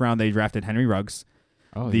the first round they drafted Henry Ruggs.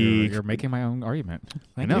 Oh, the- you're making my own argument.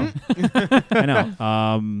 I Thank know. you. I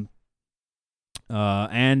know.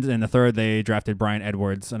 And in the third, they drafted Brian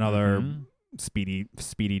Edwards, another Mhm.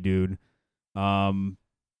 speedy dude.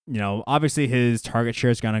 Obviously his target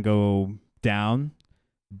share is gonna go down,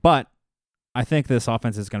 but I think this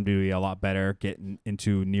offense is gonna be a lot better getting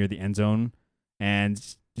into near the end zone. And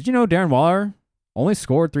did you know Darren Waller only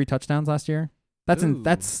scored 3 touchdowns last year? That's Ooh.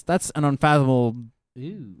 that's an unfathomable.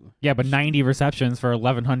 Ew. Yeah, but 90 receptions for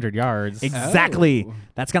 1,100 yards. Exactly. Oh.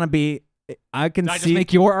 That's gonna be. I can Did I just see.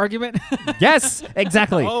 make your argument? Yes,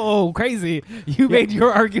 exactly. Oh, crazy. You made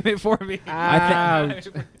your argument for me. I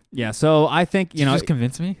Yeah, so I think You just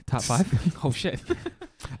convince me? Top 5? Oh, shit.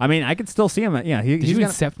 I mean, I could still see him. Yeah, Did he's you gonna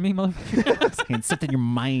accept me, motherfucker? accept in your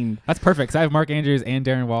mind. That's perfect. 'Cause I have Mark Andrews and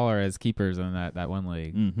Darren Waller as keepers in that one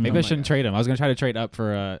league. Mhm. Maybe Oh I my shouldn't God. trade him. I was going to try to trade up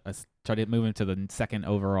for try to move him to the 2nd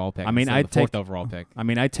overall pick. I mean, instead of I'd the 4th take- overall pick. I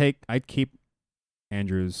mean, I'd keep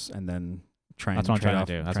Andrews and then try and That's what I'm trade trying off,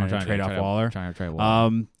 to do. That's try what I'm and trying to trade do. off Waller. Trying to trade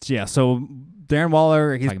Waller. So Darren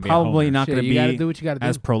Waller, he's I can be a probably homer. not Shit, going to you gotta be do what you gotta do.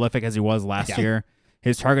 as prolific as he was last Yeah. year.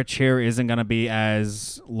 His target share isn't going to be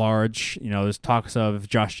as large. There's talks of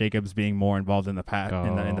Josh Jacobs being more involved in the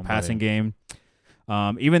in the Oh, passing buddy. game.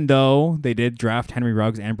 Even though they did draft Henry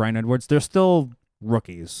Ruggs and Brian Edwards, they're still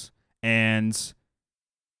rookies, and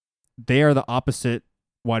they are the opposite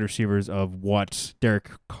wide receivers of what Derek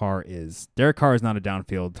Carr is. Derek Carr is not a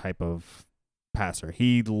downfield type of passer.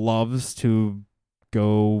 He loves to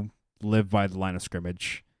go live by the line of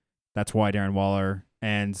scrimmage. That's why Darren Waller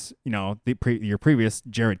and your previous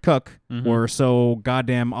Jared Cook Mhm. were so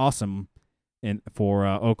goddamn awesome for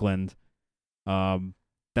Oakland.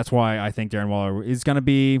 That's why I think Darren Waller is going to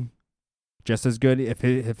be just as good. If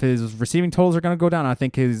his receiving totals are going to go down, I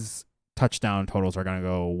think his touchdown totals are going to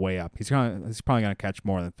go way up. He's probably going to catch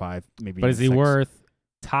more than 5, maybe. But is he 6. worth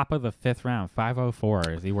top of the 5th round, 504?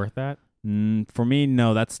 Is he worth that? For me,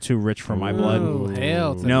 no. That's too rich for my blood. Ooh,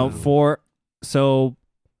 hell to No,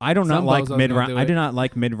 I do not Some like bozos mid gonna round. do I it. do not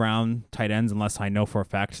like mid round tight ends unless I know for a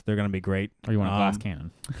fact they're going to be great. Or you want a glass Um,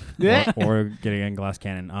 cannon? or getting in glass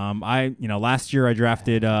cannon. Last year I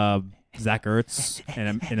drafted Zach Ertz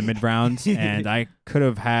in a mid round, and I could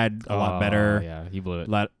have had a lot better, Yeah, you blew it.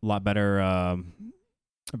 lot better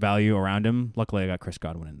value around him. Luckily, I got Chris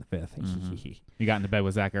Godwin in the 5th. Mhm. You got into bed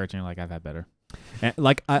with Zach Ertz and you're like, I've had better. And,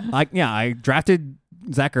 I drafted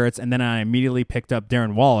Zach Ertz, and then I immediately picked up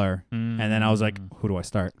Darren Waller, and then I was like, who do I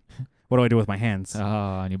start? What do I do with my hands?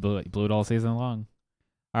 Oh, and you blew it. You blew it all season long.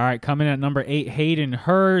 All right, coming in at number 8, Hayden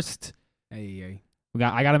Hurst. Hey.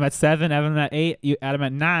 I got him at 7, Evan at 8, you had him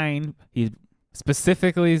at 9. He's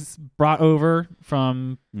specifically brought over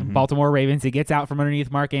from Mhm. Baltimore Ravens. He gets out from underneath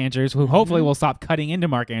Mark Andrews, who hopefully will stop cutting into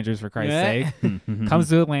Mark Andrews for Christ's sake. Mhm. Comes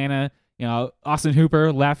to Atlanta. Austin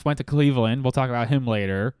Hooper left, went to Cleveland. We'll talk about him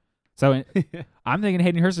later. So I'm thinking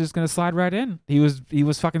Hayden Hurst is just gonna slide right in. He was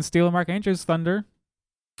fucking stealing Mark Andrews' thunder.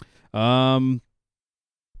 Maybe.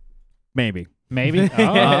 Maybe.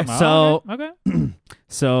 So okay.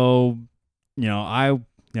 So,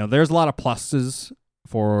 there's a lot of pluses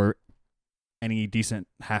for any decent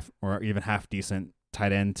half or even half decent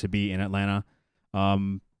tight end to be in Atlanta.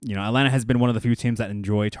 Atlanta has been one of the few teams that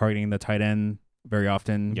enjoy targeting the tight end very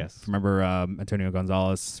often. Yes. Remember Antonio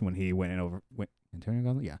Gonzalez when he went in over Antonio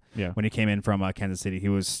Gonzalez? Yeah. When he came in from Kansas City, he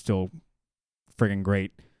was still friggin'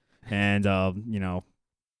 great. And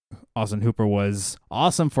Austin Hooper was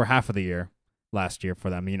awesome for half of the year last year for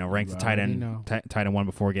them. Ranked the tight end one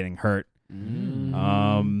before getting hurt.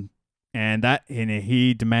 Mm. And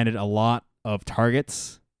he demanded a lot of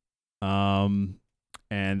targets. And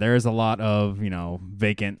there's a lot of,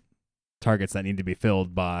 vacant targets that need to be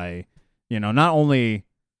filled by, not only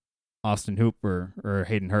Austin Hooper or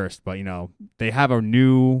Hayden Hurst, but, they have a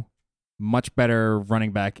new, much better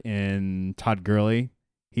running back in Todd Gurley.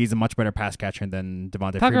 He's a much better pass catcher than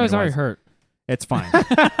Devontae Freeman. Todd Gurley's already hurt. It's fine.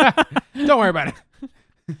 Don't worry about it.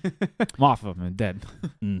 I'm off of him and dead.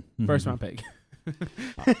 First round pick.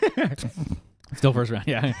 Still first round.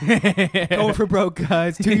 Yeah. Going for broke,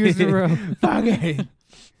 guys. 2 years in a row. Fuck it.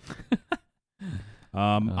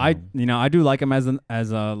 I do like him as an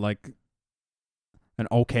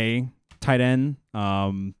okay tight end.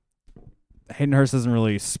 Hayden Hurst doesn't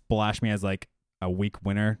really splash me as like a weak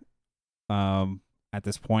winner at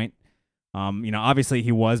this point. Obviously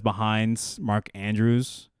he was behind Mark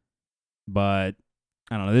Andrews, but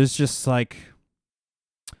I don't know. There's just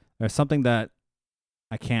there's something that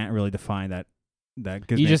I can't really define that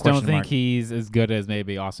gives You me just a don't question think mark. he's as good as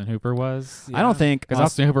maybe Austin Hooper was? I don't think Because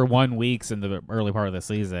Austin Hooper won weeks in the early part of the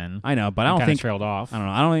season. I know, but I don't kinda think trailed off. I don't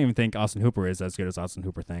know. I don't even think Austin Hooper is as good as Austin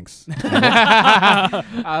Hooper thinks.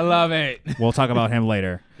 I love it. We'll talk about him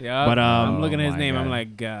later. Yeah, But, I'm looking at his my name. I'm God.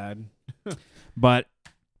 like, God. But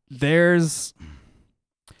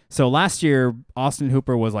so last year Austin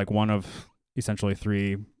Hooper was like one of essentially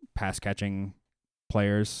 3 pass catching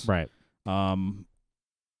players. Right.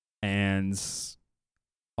 And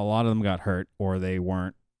a lot of them got hurt or they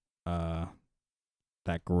weren't that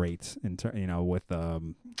great with I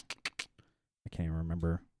can't even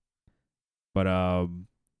remember. But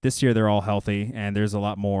this year they're all healthy and there's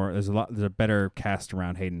a better cast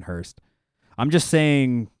around Hayden Hurst. I'm just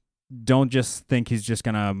saying don't just think he's just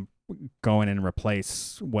gonna go in and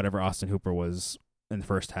replace whatever Austin Hooper was in the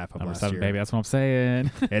first half of Number last 7, year. baby. That's what I'm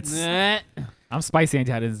saying. It's I'm spicy on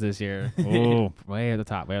tight ends this year. oh Way at the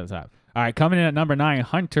top. All right, coming in at number 9,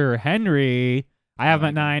 Hunter Henry. I have him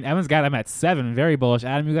at 9. Evan's got him at 7. Very bullish.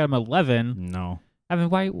 Adam, you got him at 11. no. Evan,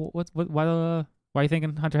 why are you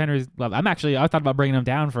thinking Hunter Henry's 11? I thought about bringing him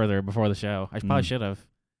down further before the show. I probably should have.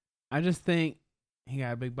 I just think he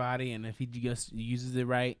got a big body, and if he just uses it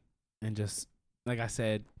right and just, like I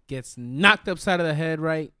said, gets knocked upside of the head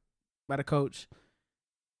right by the coach,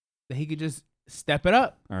 that he could just step it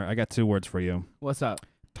up. All right, I got 2 words for you. What's up?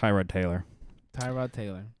 Tyrod Taylor. Tyrod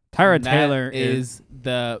Taylor. Tyrod That Taylor is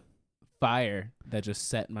the fire that just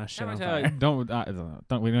set my shit on fire. Don't we don't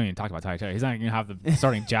even talk about Tyrod Taylor. He's not gonna have the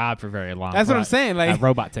starting job for very long. That's what I'm saying. Like, That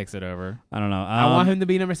robot takes it over. I don't know. I want him to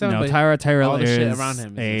be number 7. No, but Tyrod Taylor all the is shit around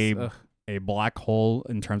him is just, a black hole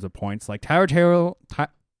in terms of points. Like Tyrod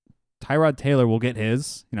Taylor will get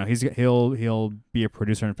his. He'll be a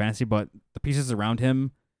producer in fantasy, but the pieces around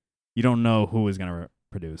him, you don't know who is gonna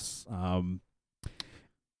produce.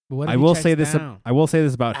 What if I he will checks say this. down? I will say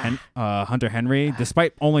this about Hunter Henry.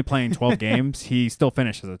 Despite only playing 12 games, he still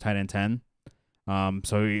finished as a tight end 10.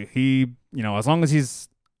 So he, as long as he's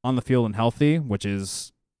on the field and healthy, which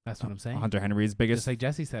is That's what I'm saying. Hunter Henry's Just biggest. like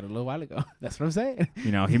Jesse said a little while ago. That's what I'm saying.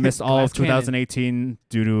 He missed all of Glass cannon. 2018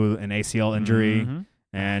 due to an ACL injury, Mhm.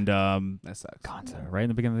 and That sucks. Gonzo, right in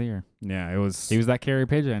the beginning of the year. yeah, it was. He was that carry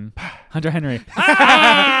pigeon. Hunter Henry.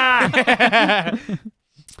 I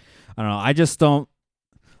don't know. I just don't.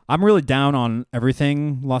 I'm really down on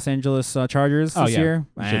everything Los Angeles Chargers Oh, this yeah. year,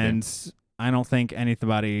 You should be. and I don't think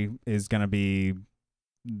anybody is gonna be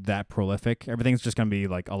that prolific. Everything's just gonna be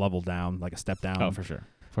like a level down, like a step down. Oh, for sure.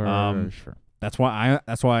 For sure. That's why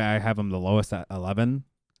I have him the lowest at 11.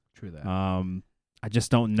 True that. I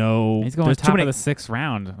just don't know. He's going There's top too many. of the 6th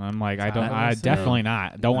round. I'm like, Top I of the definitely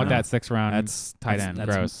not. Don't want No. that 6th round. That's tight that's- end.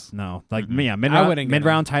 that's- Gross. No, like Mhm. me, yeah, I wouldn't get mid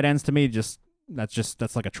round tight ends to me that's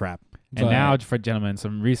like a trap. And But- now, for gentlemen,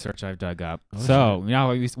 some research I've dug up. Oh, So,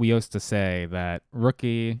 we used to say that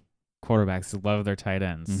rookie quarterbacks love their tight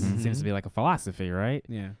ends. Mhm. It seems to be like a philosophy, right?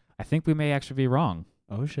 Yeah. I think we may actually be wrong.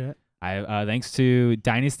 Oh shit. Thanks to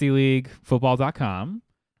DynastyLeagueFootball.com.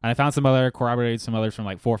 And I found some others from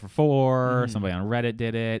like 4for4. Mhm. Somebody on Reddit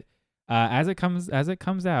did it. As it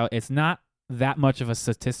comes out, it's not that much of a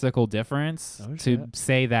statistical difference Oh, to shit.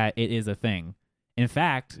 say that it is a thing. In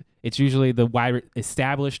fact, it's usually the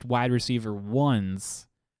established wide receiver ones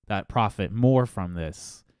that profit more from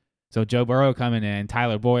this. So Joe Burrow coming in,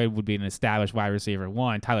 Tyler Boyd would be an established wide receiver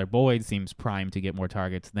one. Tyler Boyd seems primed to get more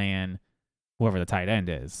targets than whoever the tight end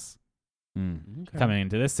is. Okay. Coming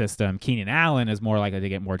into this system, Keenan Allen is more likely to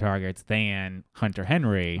get more targets than Hunter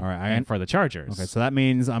Henry All right, for the Chargers. Okay, so that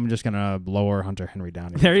means I'm just gonna lower Hunter Henry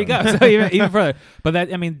down. even There you further. go. So even further, but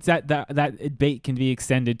that debate can be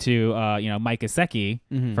extended to Mike Gesicki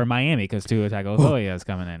Mhm. for Miami because Tua Tagovailoa is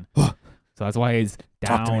coming in. So that's why he's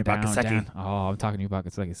down. Talk to me about down, Gesicki. down. Oh, I'm talking to you about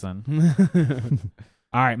Gesicki, son.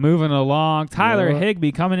 All right, moving along. Tyler Yeah.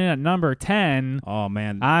 Higbee coming in at number 10. Oh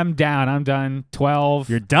man, I'm down. I'm done. 12.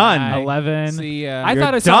 you're done. Bye. 11. See, I You're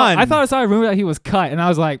thought I done. saw a rumor that he was cut, and I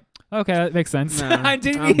was like, okay, that makes sense. Nah, I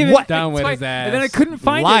didn't I'm even done with so I- his And then I ass. couldn't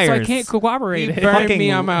find it, so I Liars. can't corroborate He it. burned fucking,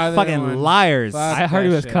 me on my other fucking one. liars. Fuck. I heard he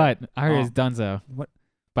that was shit. cut. I heard Oh. he was donezo. What?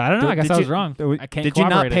 But I don't know. I guess I was you- wrong. I can't Did you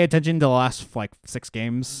not corroborate pay it. attention to the last 6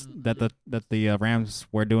 games that the Rams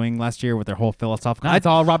were doing last year with their whole philosophical? No, it's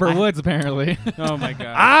all Robert I- Woods, apparently. Oh my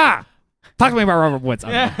god. Ah, talk to me about Robert Woods.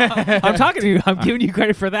 All I'm talking to you. I'm giving you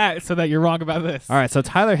credit for that so that you're wrong about this. right, so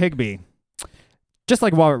Tyler Higbee, just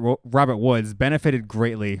like Robert Woods, benefited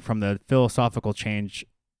greatly from the philosophical change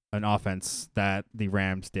in offense that the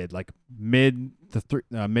Rams did, like mid to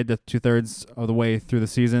 2/3 of the way through the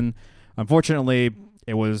season. Unfortunately,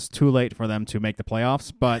 it was too late for them to make the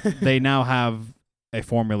playoffs, but they now have a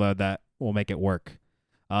formula that will make it work.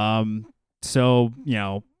 So,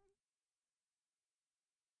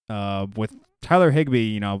 with Tyler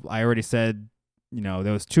Higbee, I already said,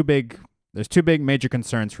 there's two big major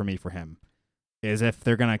concerns for me for him. Is if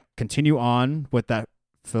they're going to continue on with that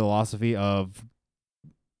philosophy of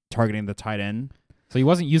targeting the tight end. So he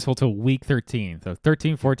wasn't useful till week 13. So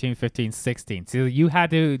 13, 14, 15, 16. So you had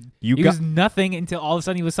to You use got nothing until all of a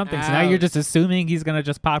sudden he was something. So now you're Ouch. just assuming he's going to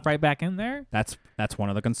just pop right back in there? that's one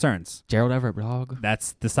of the concerns. Gerald Everett, dog.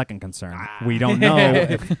 That's the second concern. Ah. We don't know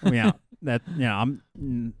if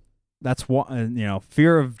that's what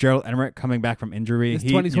fear of Gerald Everett coming back from injury. This He,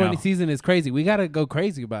 2020 season is crazy. We gotta go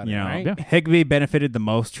crazy about it, You know, right? Yeah. Higbee benefited the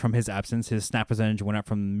most from his absence. His snap percentage went up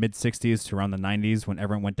from mid-60s to around the 90s when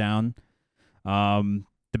Everett went down.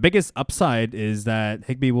 The biggest upside is that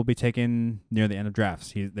Higbee will be taken near the end of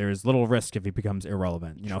drafts. There's little risk if he becomes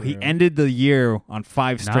irrelevant. He True. ended the year on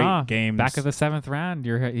 5 straight Nah, games. Back of the 7th round.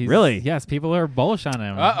 He's, Really? Yes, people are bullish on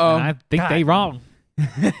him. Uh-oh. And I think God. they wrong.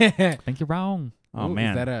 I I think you're wrong. Oh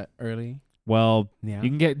man. Is that a early? Well, Yeah. You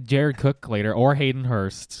can get Jared Cook later or Hayden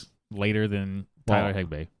Hurst later than Tyler Well,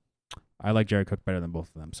 Higbee. I like Jared Cook better than both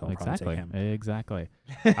of them, so I'll probably take him. Exactly.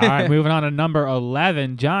 All right, moving on to number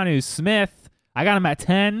 11, Jonnu Smith. I got him at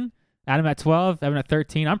 10. Adam at 12. Evan at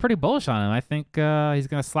 13. I'm pretty bullish on him. I think he's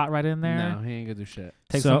going to slot right in there. No, he ain't gonna do shit.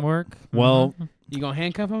 Take So- some work. well, Mhm. You gonna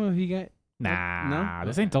handcuff him if he get? Nah. No?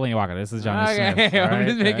 This ain't Delaney Walker. This is Jonnu Okay, Smith. all I'm right?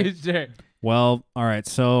 just making sure. Well, all right.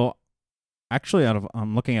 So, actually,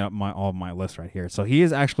 I'm looking at all of my list right here. So he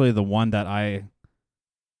is actually the one that I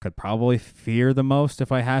could probably fear the most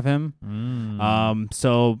if I have him.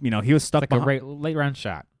 So he was stuck It's like a behind. late round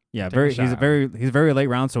shot. Yeah, take a he's shot. he's very late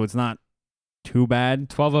round, so it's not too bad.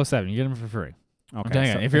 1207. You get him for free. I'm telling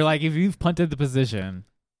Okay. you, if you've punted the position,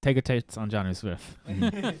 take a taste on Jonnu Smith.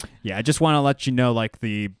 Yeah, I just want to let you know like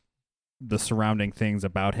the surrounding things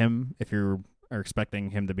about him if you are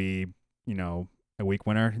expecting him to be, a week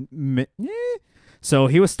winner. So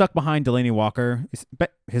he was stuck behind Delaney Walker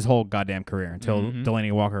his whole goddamn career until Mhm.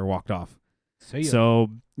 Delaney Walker walked off. So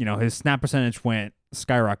So, his snap percentage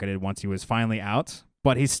skyrocketed once he was finally out,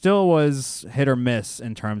 but he still was hit or miss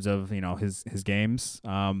in terms of, his games.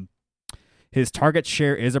 His target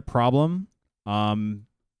share is a problem.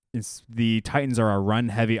 The Titans are a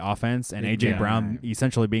run-heavy offense, and A.J. Yeah. Brown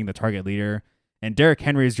essentially being the target leader. And Derrick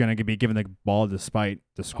Henry is going to be given the ball despite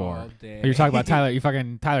the score. You're talking about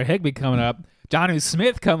Tyler Higbee coming up. Jonnu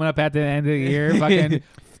Smith coming up at the end of the year. Fucking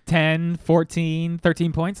 10, 14,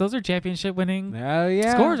 13 points. Those are championship winning Oh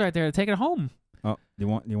yeah. scores right there to take it home. Oh, you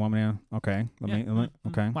want me to? Okay, let me.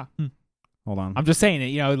 Okay, Wow. hold on. I'm just saying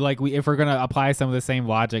it. If we're gonna apply some of the same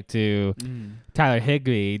logic to Mm. Tyler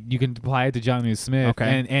Higbee, you can apply it to Jonnu Smith.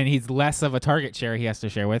 Okay. And he's less of a target share he has to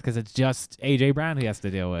share with because it's just AJ Brown he has to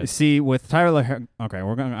deal with. See, with Tyler, okay,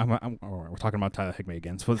 we're talking about Tyler Higbee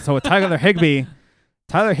again. So with Tyler Higbee,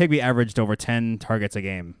 Tyler Higbee averaged over 10 targets a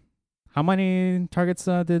game. How many targets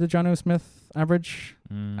did Jonnu Smith average?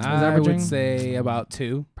 I averaging? would say about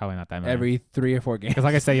 2 Probably not that many. every 3 or 4 games. Because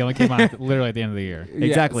like I said, he only came on literally at the end of the year. Yeah,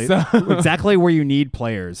 Exactly. so- Exactly where you need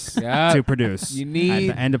players Yeah. to produce. You at need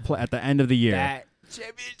the end of at the end of the year. that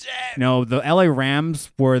championship. No, the LA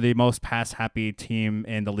Rams were the most pass happy team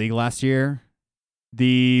in the league last year.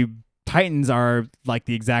 The Titans are like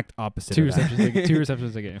the exact opposite. Two of that.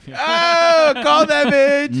 receptions a game. Oh, call that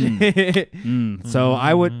bitch. So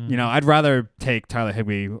I would, I'd rather take Tyler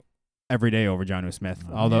Higbee every day over Jonnu Smith.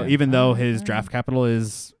 Oh, Although, yeah. even though Oh, his yeah. draft capital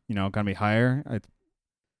is, going to be higher,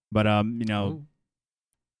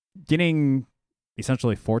 getting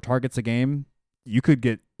essentially 4 targets a game, you could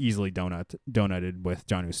get easily donutted with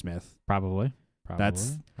Jonnu Smith. Probably.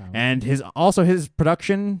 That's- Probably. And his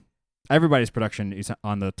production, everybody's production is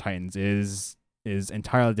on the Titans is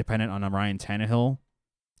entirely dependent on Ryan Tannehill,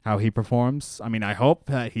 how he performs. I mean, I hope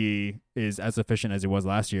that he is as efficient as he was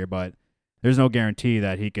last year, but there's no guarantee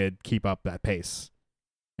that he could keep up that pace.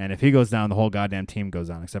 And if he goes down, the whole goddamn team goes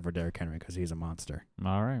down, except for Derrick Henry because he's a monster.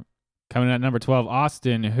 All right. Coming in at number 12,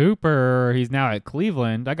 Austin Hooper. He's now at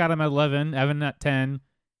Cleveland. I got him at 11. Evan at 10.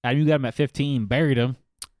 Adam, you got him at 15. Buried him.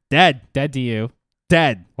 Dead. Dead to you.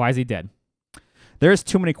 Dead. Why is he dead? There's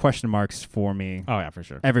too many question marks for me Oh, yeah, for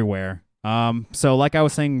sure. everywhere. So like I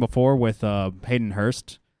was saying before with Hayden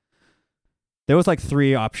Hurst, there was like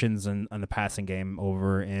 3 options in the passing game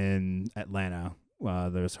over in Atlanta.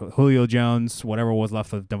 There's Julio Jones, whatever was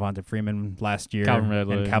left of Devonta Freeman last year, Calvin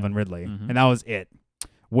Ridley. and Calvin Ridley, Mhm. and that was it.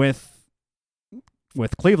 With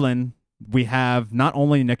Cleveland, we have not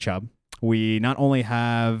only Nick Chubb, we not only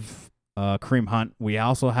have Kareem Hunt, we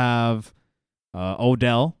also have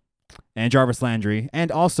Odell and Jarvis Landry.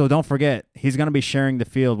 And also, don't forget, he's going to be sharing the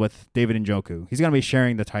field with David Njoku. He's going to be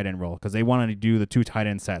sharing the tight end role because they wanted to do the 2 tight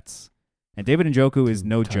end sets. And David Njoku is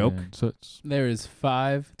no joke. There is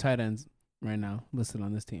 5 tight ends right now listed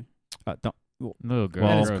on this team. Don't, No, gross.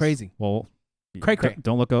 Well, That is gross. crazy. well, Cray cray.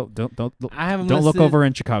 don't look don't I have him don't look listed- over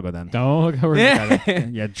in Chicago then. Don't look over Yeah.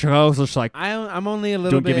 Yeah, Chicago's just like I'm only a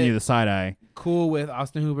little giving you bit the side eye. cool with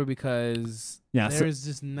Austin Hooper because Yeah, so- there's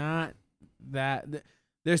just not that.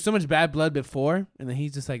 There's so much bad blood before, and then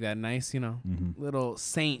he's just like that nice, little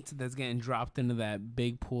saint that's getting dropped into that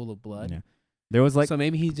big pool of blood. Yeah. There was like So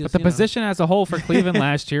maybe he just. But the position as a whole for Cleveland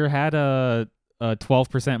last year had a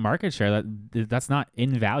 12% market share. That's not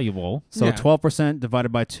invaluable. so Yeah. 12%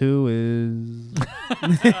 divided by 2 is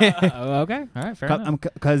Okay. All right. Fair enough.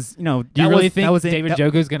 because Do you that really was- think that was David that-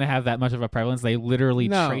 Njoku's going to have that much of a prevalence? They literally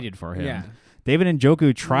No. traded for him. Yeah. David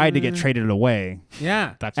Njoku tried to get Mm. traded away,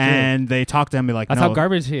 Yeah. That's true. and they talked to him be like, That's no, how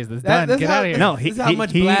garbage he is. That's That- done. that's Get how- out of here. no, This he is how he,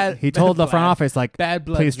 much he, bad- he told the bad front blood. office like, Bad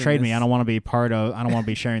blood. please trade me. I don't want to be part of. I don't want to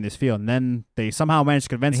be sharing this field. And then they somehow managed to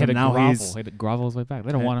convince He had him. to Now grovel. he's He had to grovel his way back.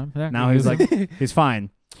 They don't want him. Yeah, now he's like he's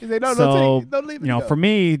fine. He's like, no, So, don't leave. For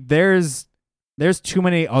me, there's too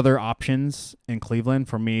many other options in Cleveland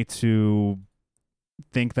for me to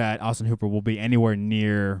think that Austin Hooper will be anywhere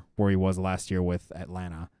near where he was last year with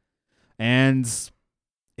Atlanta. And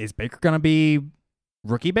is Baker gonna be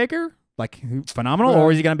rookie Baker, like phenomenal,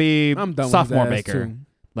 or is he gonna be I'm done sophomore with his ass, Baker, too.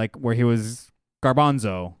 like where he was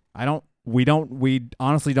Garbanzo? We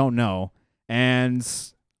honestly don't know, and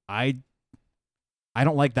I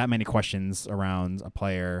don't like that many questions around a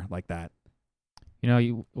player like that. You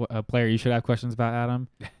know, a player you should have questions about, Adam.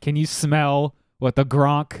 Can you smell what the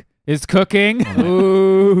Gronk is cooking?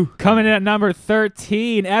 Ooh. Coming in at number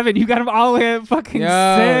 13. Evan, you got him all the way at fucking Yo,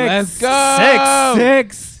 6. let's go.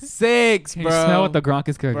 6, Can bro. you smell what the Gronk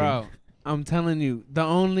is cooking? Bro, I'm telling you, the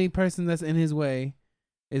only person that's in his way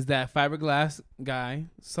is that fiberglass guy.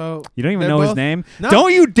 So, You don't even They're know his both- name. No.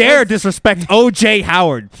 Don't you dare disrespect O.J.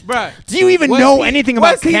 Howard. bro, Do you even was know he- anything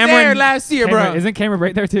about was he there Cameron? last year, Cameron, bro? Isn't Cameron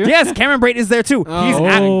Brate there too? Yes, Cameron Brate is there too. Oh, He's my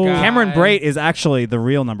God. Cameron Brate is actually the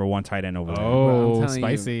real number 1 tight end over there. Bro, Oh, I'm telling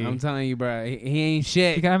spicy. You, I'm telling you, bro. He ain't You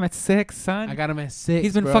shit. got him at 6, son. I got him at 6.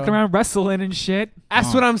 He's been bro. fucking around wrestling and shit.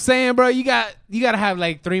 That's what I'm saying, bro. You got to have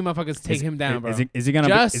like 3 motherfuckers take him down, bro. Is he gonna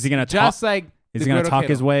just, is he gonna talk? just like Is the he gonna Grotto talk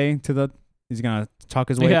his Kittle. way to the? Is he gonna talk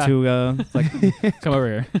his way Yeah. to like? Come over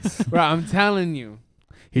here. Bro, I'm telling you.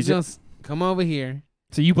 He's just come over here.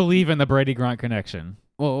 So you believe in the Brady Gronk connection?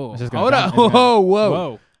 Whoa, It's just hold gonna up. sound-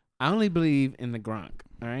 Whoa. I only believe in the Gronk,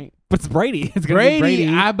 all right? But it's Brady. It's gonna be Brady.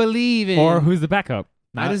 I believe in. Or who's the backup?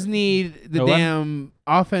 I just need the No one? damn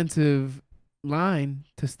offensive line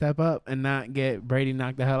to step up and not get Brady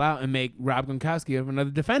knocked the hell out and make Rob Gronkowski of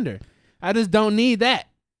another defender. I just don't need that.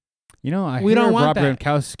 I We hear don't want Rob that.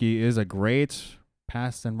 Gronkowski is a great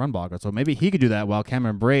pass and run blocker, so maybe he could do that while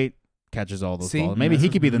Cameron Brate catches all those See? balls. Maybe he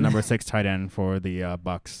That's- could be the number 6 tight end for the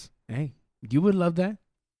Bucks. Hey, you would love that.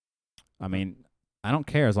 I mean, I don't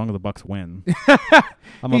care as long as the Bucks win.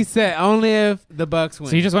 He said only if the Bucks win.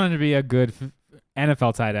 So you just wanted to be a good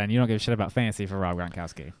NFL tight end. You don't give a shit about fantasy for Rob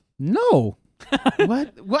Gronkowski. No.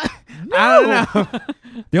 what? I don't know.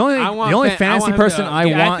 The only I fantasy want him person to- I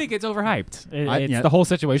Yeah, want. I think it's overhyped. It's yeah. the whole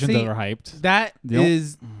situation's See, overhyped. That The ol-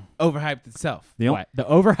 is overhyped itself. the o- What? The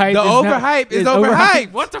overhype. The is not- overhype is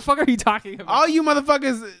overhyped. What the fuck are you talking about? All you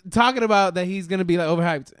motherfuckers talking about that he's gonna be like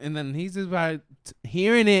overhyped, and then he's just by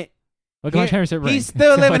hearing it. Look how much championship ring. He's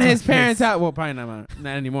still living What's his on parents' face? house. Well, probably not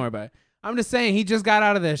anymore, but I'm just saying he just got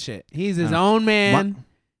out of that shit. He's his I know. own man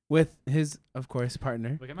with his, of course,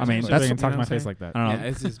 partner. Look at I mean, championship that's- ring and talk you to know my what I'm face like that. I don't know. Yeah,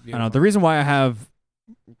 it's just I beautiful. know the reason why I have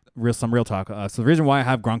some real talk. So the reason why I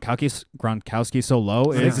have Gronkowski so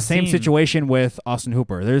low is the same 16. situation with Austin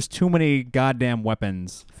Hooper. There's too many goddamn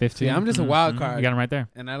weapons. 15. Yeah, I'm just a wild card. You got him right there.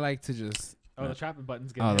 And I like to just. Oh, the trapping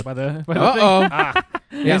button's Oh, getting the- by the. By the Uh-oh. thing. Ah,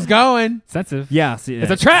 It's going. sensitive. Yeah, see,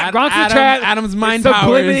 It's a trap. Gronk's a trap. Adam's mind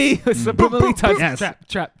powers. Subliminally touch. Yes.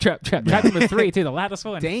 Trap. Trap number 3 too. The loudest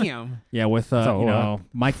one. Damn. yeah with So,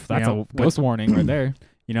 Mike. That's you know, a ghost warning right there.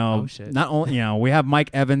 Oh, shit. not only we have Mike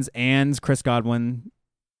Evans and Chris Godwin.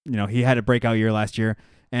 He had a breakout year last year,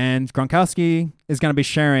 and Gronkowski is going to be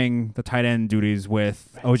sharing the tight end duties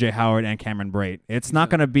with OJ Howard and Cameron Brate. It's not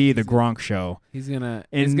going to be the Gronk show. He's gonna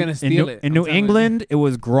In steal New, it. in I'm New telling you. England, it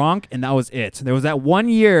was Gronk, and that was it. There was that 1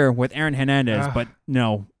 year with Aaron Hernandez, Ah. but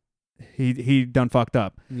no, he done fucked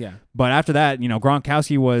up. Yeah. But after that,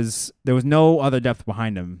 Gronkowski there was no other depth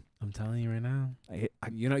behind him. I'm telling you right now. I,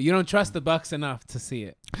 You don't trust the Bucks enough to see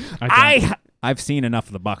it. I've seen enough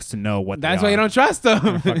of the Bucks to know what That's they why you are. don't trust They're them.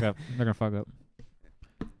 gonna fuck up. They're gonna fuck up.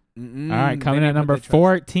 Mm-mm. All right, They coming need at what number they trust.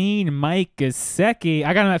 14, Mike Gesicki.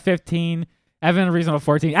 I got him at 15. Evan a reasonable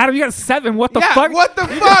 14. Adam, you got 7. What the Yeah, fuck? what the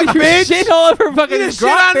fuck, You bitch? shit all over fucking You this just shit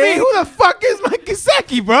on me. thing. Who the fuck is Mike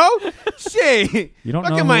Gesicki, bro? Shit. You don't know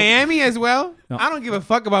Fucking who- Miami as well. No. I don't give a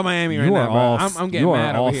fuck about Miami right You now, are bro. all I'm getting you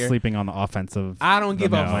mad are all over here. sleeping on the offensive. I don't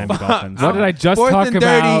give the a Miami fuck. Dolphins. What did I just Fourth talk and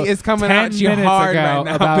about? 30 is coming 10 at you minutes hard ago right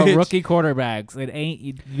now, about bitch. rookie quarterbacks. It ain't.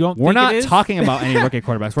 You don't. We're think not it is? talking about any rookie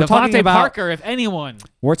quarterbacks. We're Devontae talking about Parker, if anyone.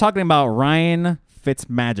 we're talking about Ryan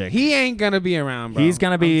Fitzmagic. He ain't gonna be around, bro. He's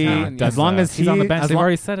gonna be I'm telling you. as long as he's on the bench. as They've long,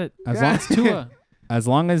 already said it. as Yeah. long It's Tua. as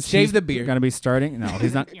long as Shave he's the beard. gonna be starting. No,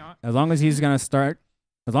 he's not. As long as he's gonna start.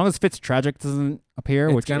 As long as Fitztragic doesn't appear,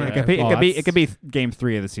 It's which gonna it could be, happen. it could be game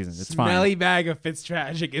 3 of the season. It's Smelly fine. bag of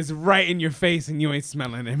Fitztragic is right in your face, and you ain't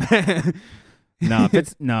smelling it, man.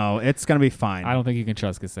 No, it's gonna be fine. I don't think you can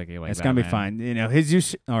trust Gesicki like it's that. gonna be man. fine. His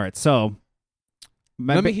use. All right, so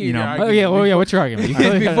Let me hear you your know, argument. Oh yeah. Oh yeah. What's your argument?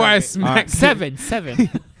 Before I smack you. 7.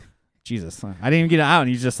 Jesus, I didn't even get it out,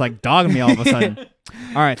 and you just like dogging me all of a sudden.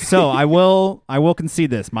 All right, so I will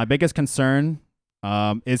concede this. My biggest concern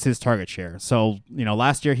is his target share. So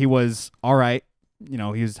last year he was all right. He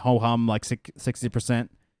was ho hum like 60%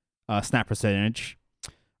 snap percentage.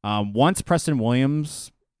 Once Preston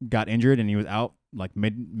Williams got injured and he was out like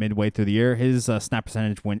midway through the year, his snap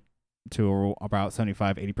percentage went to about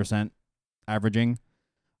 75-80% averaging.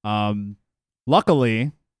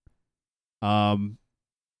 Luckily,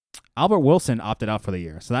 Albert Wilson opted out for the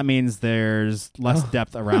year, so that means there's less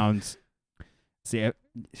depth around. See,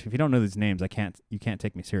 if you don't know these names, you can't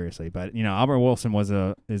take me seriously. But Albert Wilson was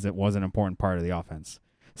an important part of the offense.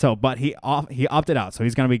 So, but he opted out, so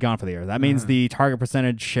he's going to be gone for the year. That means the target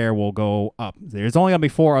percentage share will go up. There's only going to be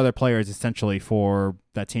 4 other players essentially for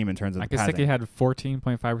that team in terms of the Gesicki passing. had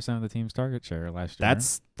 14.5% of the team's target share last year.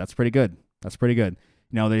 That's pretty good. That's pretty good.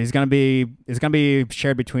 That it's going to be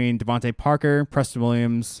shared between Devontae Parker, Preston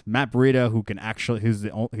Williams, Matt Breida, who can actually who's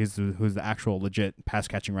the actual legit pass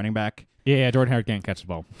catching running back. Yeah. Jordan Howard can't catch the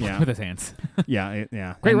ball. Yeah. With his hands. Yeah.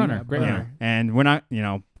 Great And- runner. Great yeah. runner. And we're not,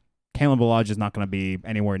 Kalen Ballage is not going to be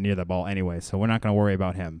anywhere near the ball anyway, so we're not going to worry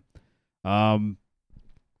about him.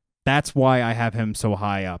 That's why I have him so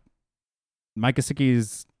high up. Mike Gesicki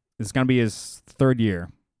is going to be his 3rd year.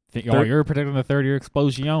 Oh, you're predicting the 3rd year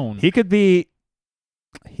explosion. He could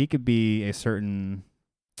be a certain.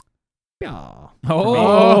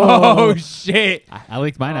 Oh shit! I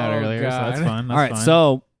leaked mine out Oh, earlier, so that's God. fun. All right,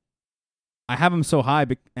 so I have him so high,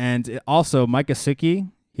 and also Mike Gesicki,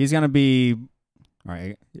 he's going to be. All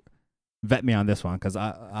right, vet me on this one because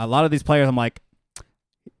a lot of these players, I'm like,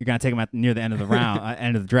 you're going to take them near the end of the round,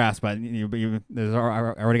 end of the draft, but I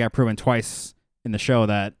already got proven twice in the show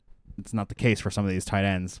that it's not the case for some of these tight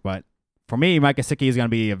ends. But for me, Mike Gesicki is going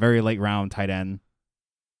to be a very late round tight end.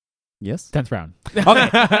 Yes. 10th round. Okay,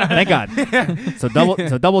 thank God. So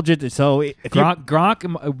double digit. So if Mike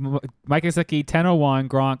Gesicki 10:01,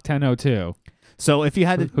 Gronk 10:02. you if you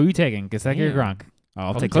had to, Who are you taking, Gesicki or Damn. Gronk? I'll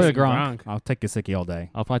I'll take clear Gesicki. Gronk. I'll take Gesicki all day.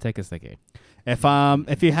 I'll probably take a sticky.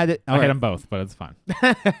 If you had it, I hit them both, but it's fine.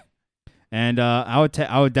 and I would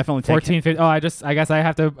definitely take 14, 15. Oh, I guess I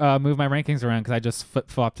have to move my rankings around because I just flip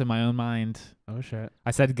flopped in my own mind. Oh shit.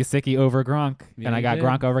 I said Gesicki over Gronk, Yeah, and I you got did.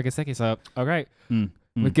 Gronk over Gesicki. So okay, Mm.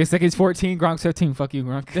 with Gesicki's 14, Gronk's 15. Fuck you,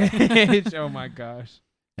 Gronk. Oh my gosh.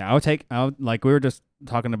 Yeah, like we were just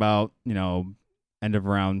talking about, end of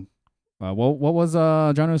round. What was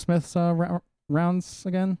John Smith's rounds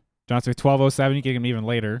again? John Smith 1207. You get him even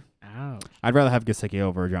later. Ow. I'd rather have Gesicki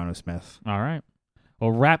over John Smith. All right.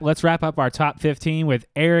 Well, let's wrap up our top 15 with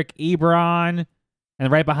Eric Ebron,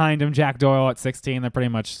 and right behind him, Jack Doyle at 16. They're pretty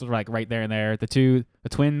much sort of like right there and there. The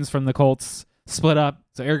twins from the Colts split up.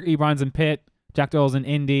 So Eric Ebron's in Pitt, Jack Doyle's in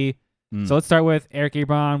Indy. So let's start with Eric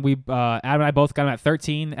Ebron. We Adam and I both got him at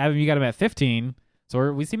 13. Adam, you got him at 15.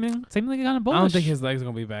 So we seemingly got him bullish. I don't think his legs are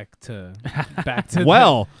gonna be back to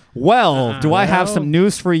Well, do I have some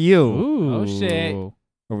news for you? Ooh. Oh, shit. Or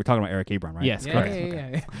we're talking about Eric Ebron, right? Yes, Yeah,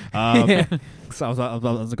 correct. yeah. So I was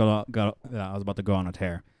about to go on a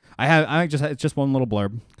tear. It's just one little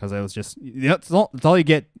blurb because it was just it's all you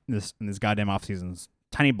get in this goddamn off seasons.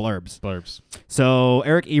 Tiny blurbs. So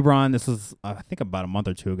Eric Ebron, this was I think about a month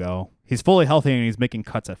or two ago. He's fully healthy and he's making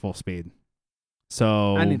cuts at full speed.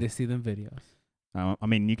 So I need to see them videos. I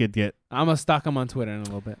mean, you could get. I'm gonna stalk him on Twitter in a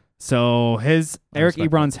little bit. So Eric respect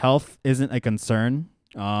Ebron's health isn't a concern.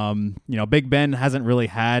 Big Ben hasn't really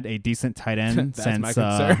had a decent tight end That's since my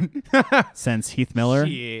concern. since Heath Miller,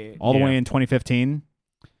 Shit. all the Yeah. way in 2015.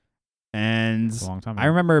 And It's a long time I ago.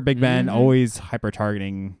 remember Big Ben Mhm. always hyper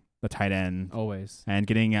targeting the tight end Always. and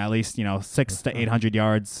getting at least 600 to 800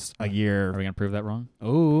 yards a Are year. we gonna prove that wrong?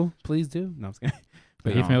 Oh, please do. No, I'm just kidding.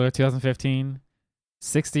 But No. Heath Miller, 2015,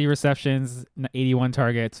 60 receptions, 81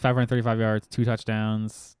 targets, 535 yards, 2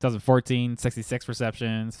 touchdowns. 2014, 66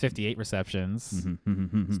 receptions, 58 receptions.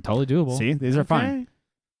 It's totally doable. See, these are fine.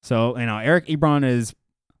 So Eric Ebron is,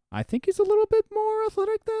 I think he's a little bit more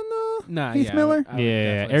athletic than Nah, Heath yeah, Miller? I would Yeah,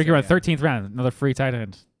 definitely Eric say Ebron, yeah. 13th round, another free tight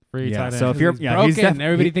end. Free Yeah, tight end. so if you're- He's yeah, he's broken.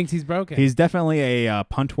 Everybody thinks he's broken. he's definitely a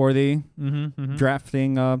punt worthy mm-hmm.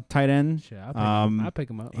 drafting tight end. Shit, I'll pick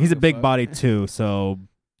him up. He's a big fuck. body too, so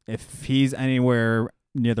if he's anywhere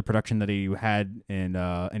near the production that he had in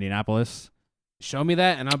Indianapolis, Show me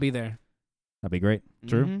that, and I'll be there. that'd be great.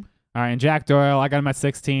 True. Mhm. All right, and Jack Doyle, I got him at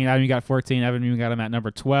 16. Adam, you got 14. Evan, you got him at number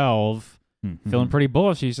 12. Feeling pretty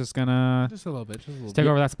bullish. He's just gonna Just a little bit. Just a little take bit.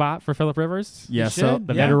 over that spot for Phillip Rivers. Yeah, He so should.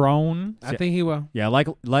 The Yeah. veteran. I think he will. yeah, like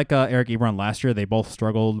Eric Ebron last year, they both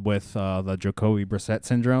struggled with the Jacoby Brissett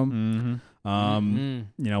syndrome. Mm-hmm.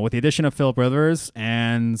 Mhm. With the addition of Phillip Rivers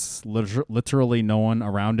and literally no one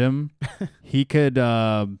around him, he could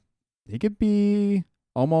be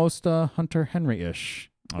almost Hunter Henry-ish,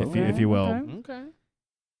 if you will. Okay.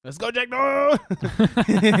 Let's go, Jack Doyle.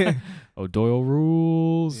 Oh, Doyle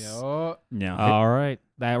rules. Yo. Yeah. All right.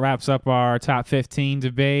 That wraps up our top 15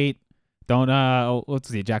 debate. Don't let's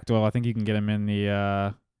see, Jack Doyle, I think you can get him in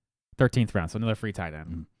the 13th round, so another free tight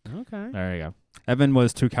end. Okay. There you go. Evan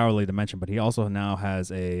was too cowardly to mention, but he also now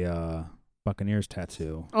has a Buccaneers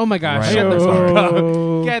tattoo. Oh my gosh. Right Shut on the the fuck card.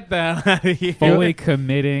 up. Get the hell out of here. Fully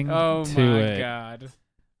committing Oh to my it. god.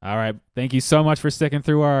 All right. Thank you so much for sticking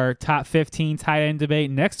through our top 15 tight end debate.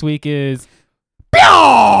 Next week is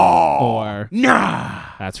or Nah.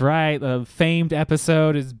 that's right. The famed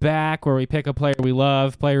episode is back where we pick a player we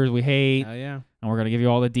love, players we hate, Oh yeah. and we're going to give you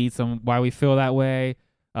all the deets on why we feel that way.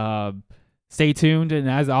 Stay tuned. And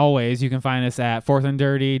as always, you can find us at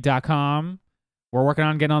fourthanddirty.com. We're working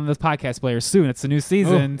on getting on this podcast players soon. It's a new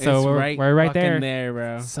season, Ooh, so it's we're right fucking there.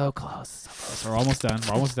 bro. So close. We're almost done.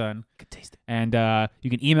 We're almost done. And you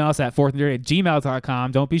can email us at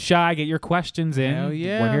fourthanddirty@gmail.com. Don't be shy. Get your questions in. Hell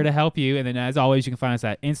yeah. We're here to help you. And then as always, you can find us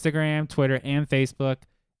at Instagram, Twitter, and Facebook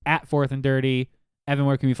at Fourth and Dirty. Evan,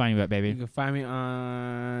 where can we find you at, You baby? can find me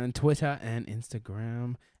on Twitter and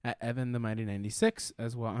Instagram at Evan the Mighty 96,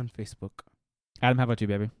 as well on Facebook. Adam, how about you,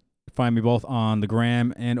 baby? Find me both on the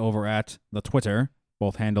gram and over at the Twitter.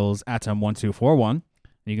 Both handles Atom1241. And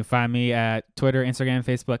you can find me at Twitter, Instagram,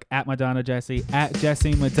 Facebook at Madonna Jesse, at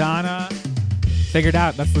Jesse Madonna. Figured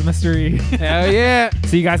out. That's the mystery. Hell yeah.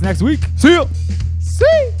 See you guys next week. See ya!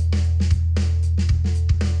 See.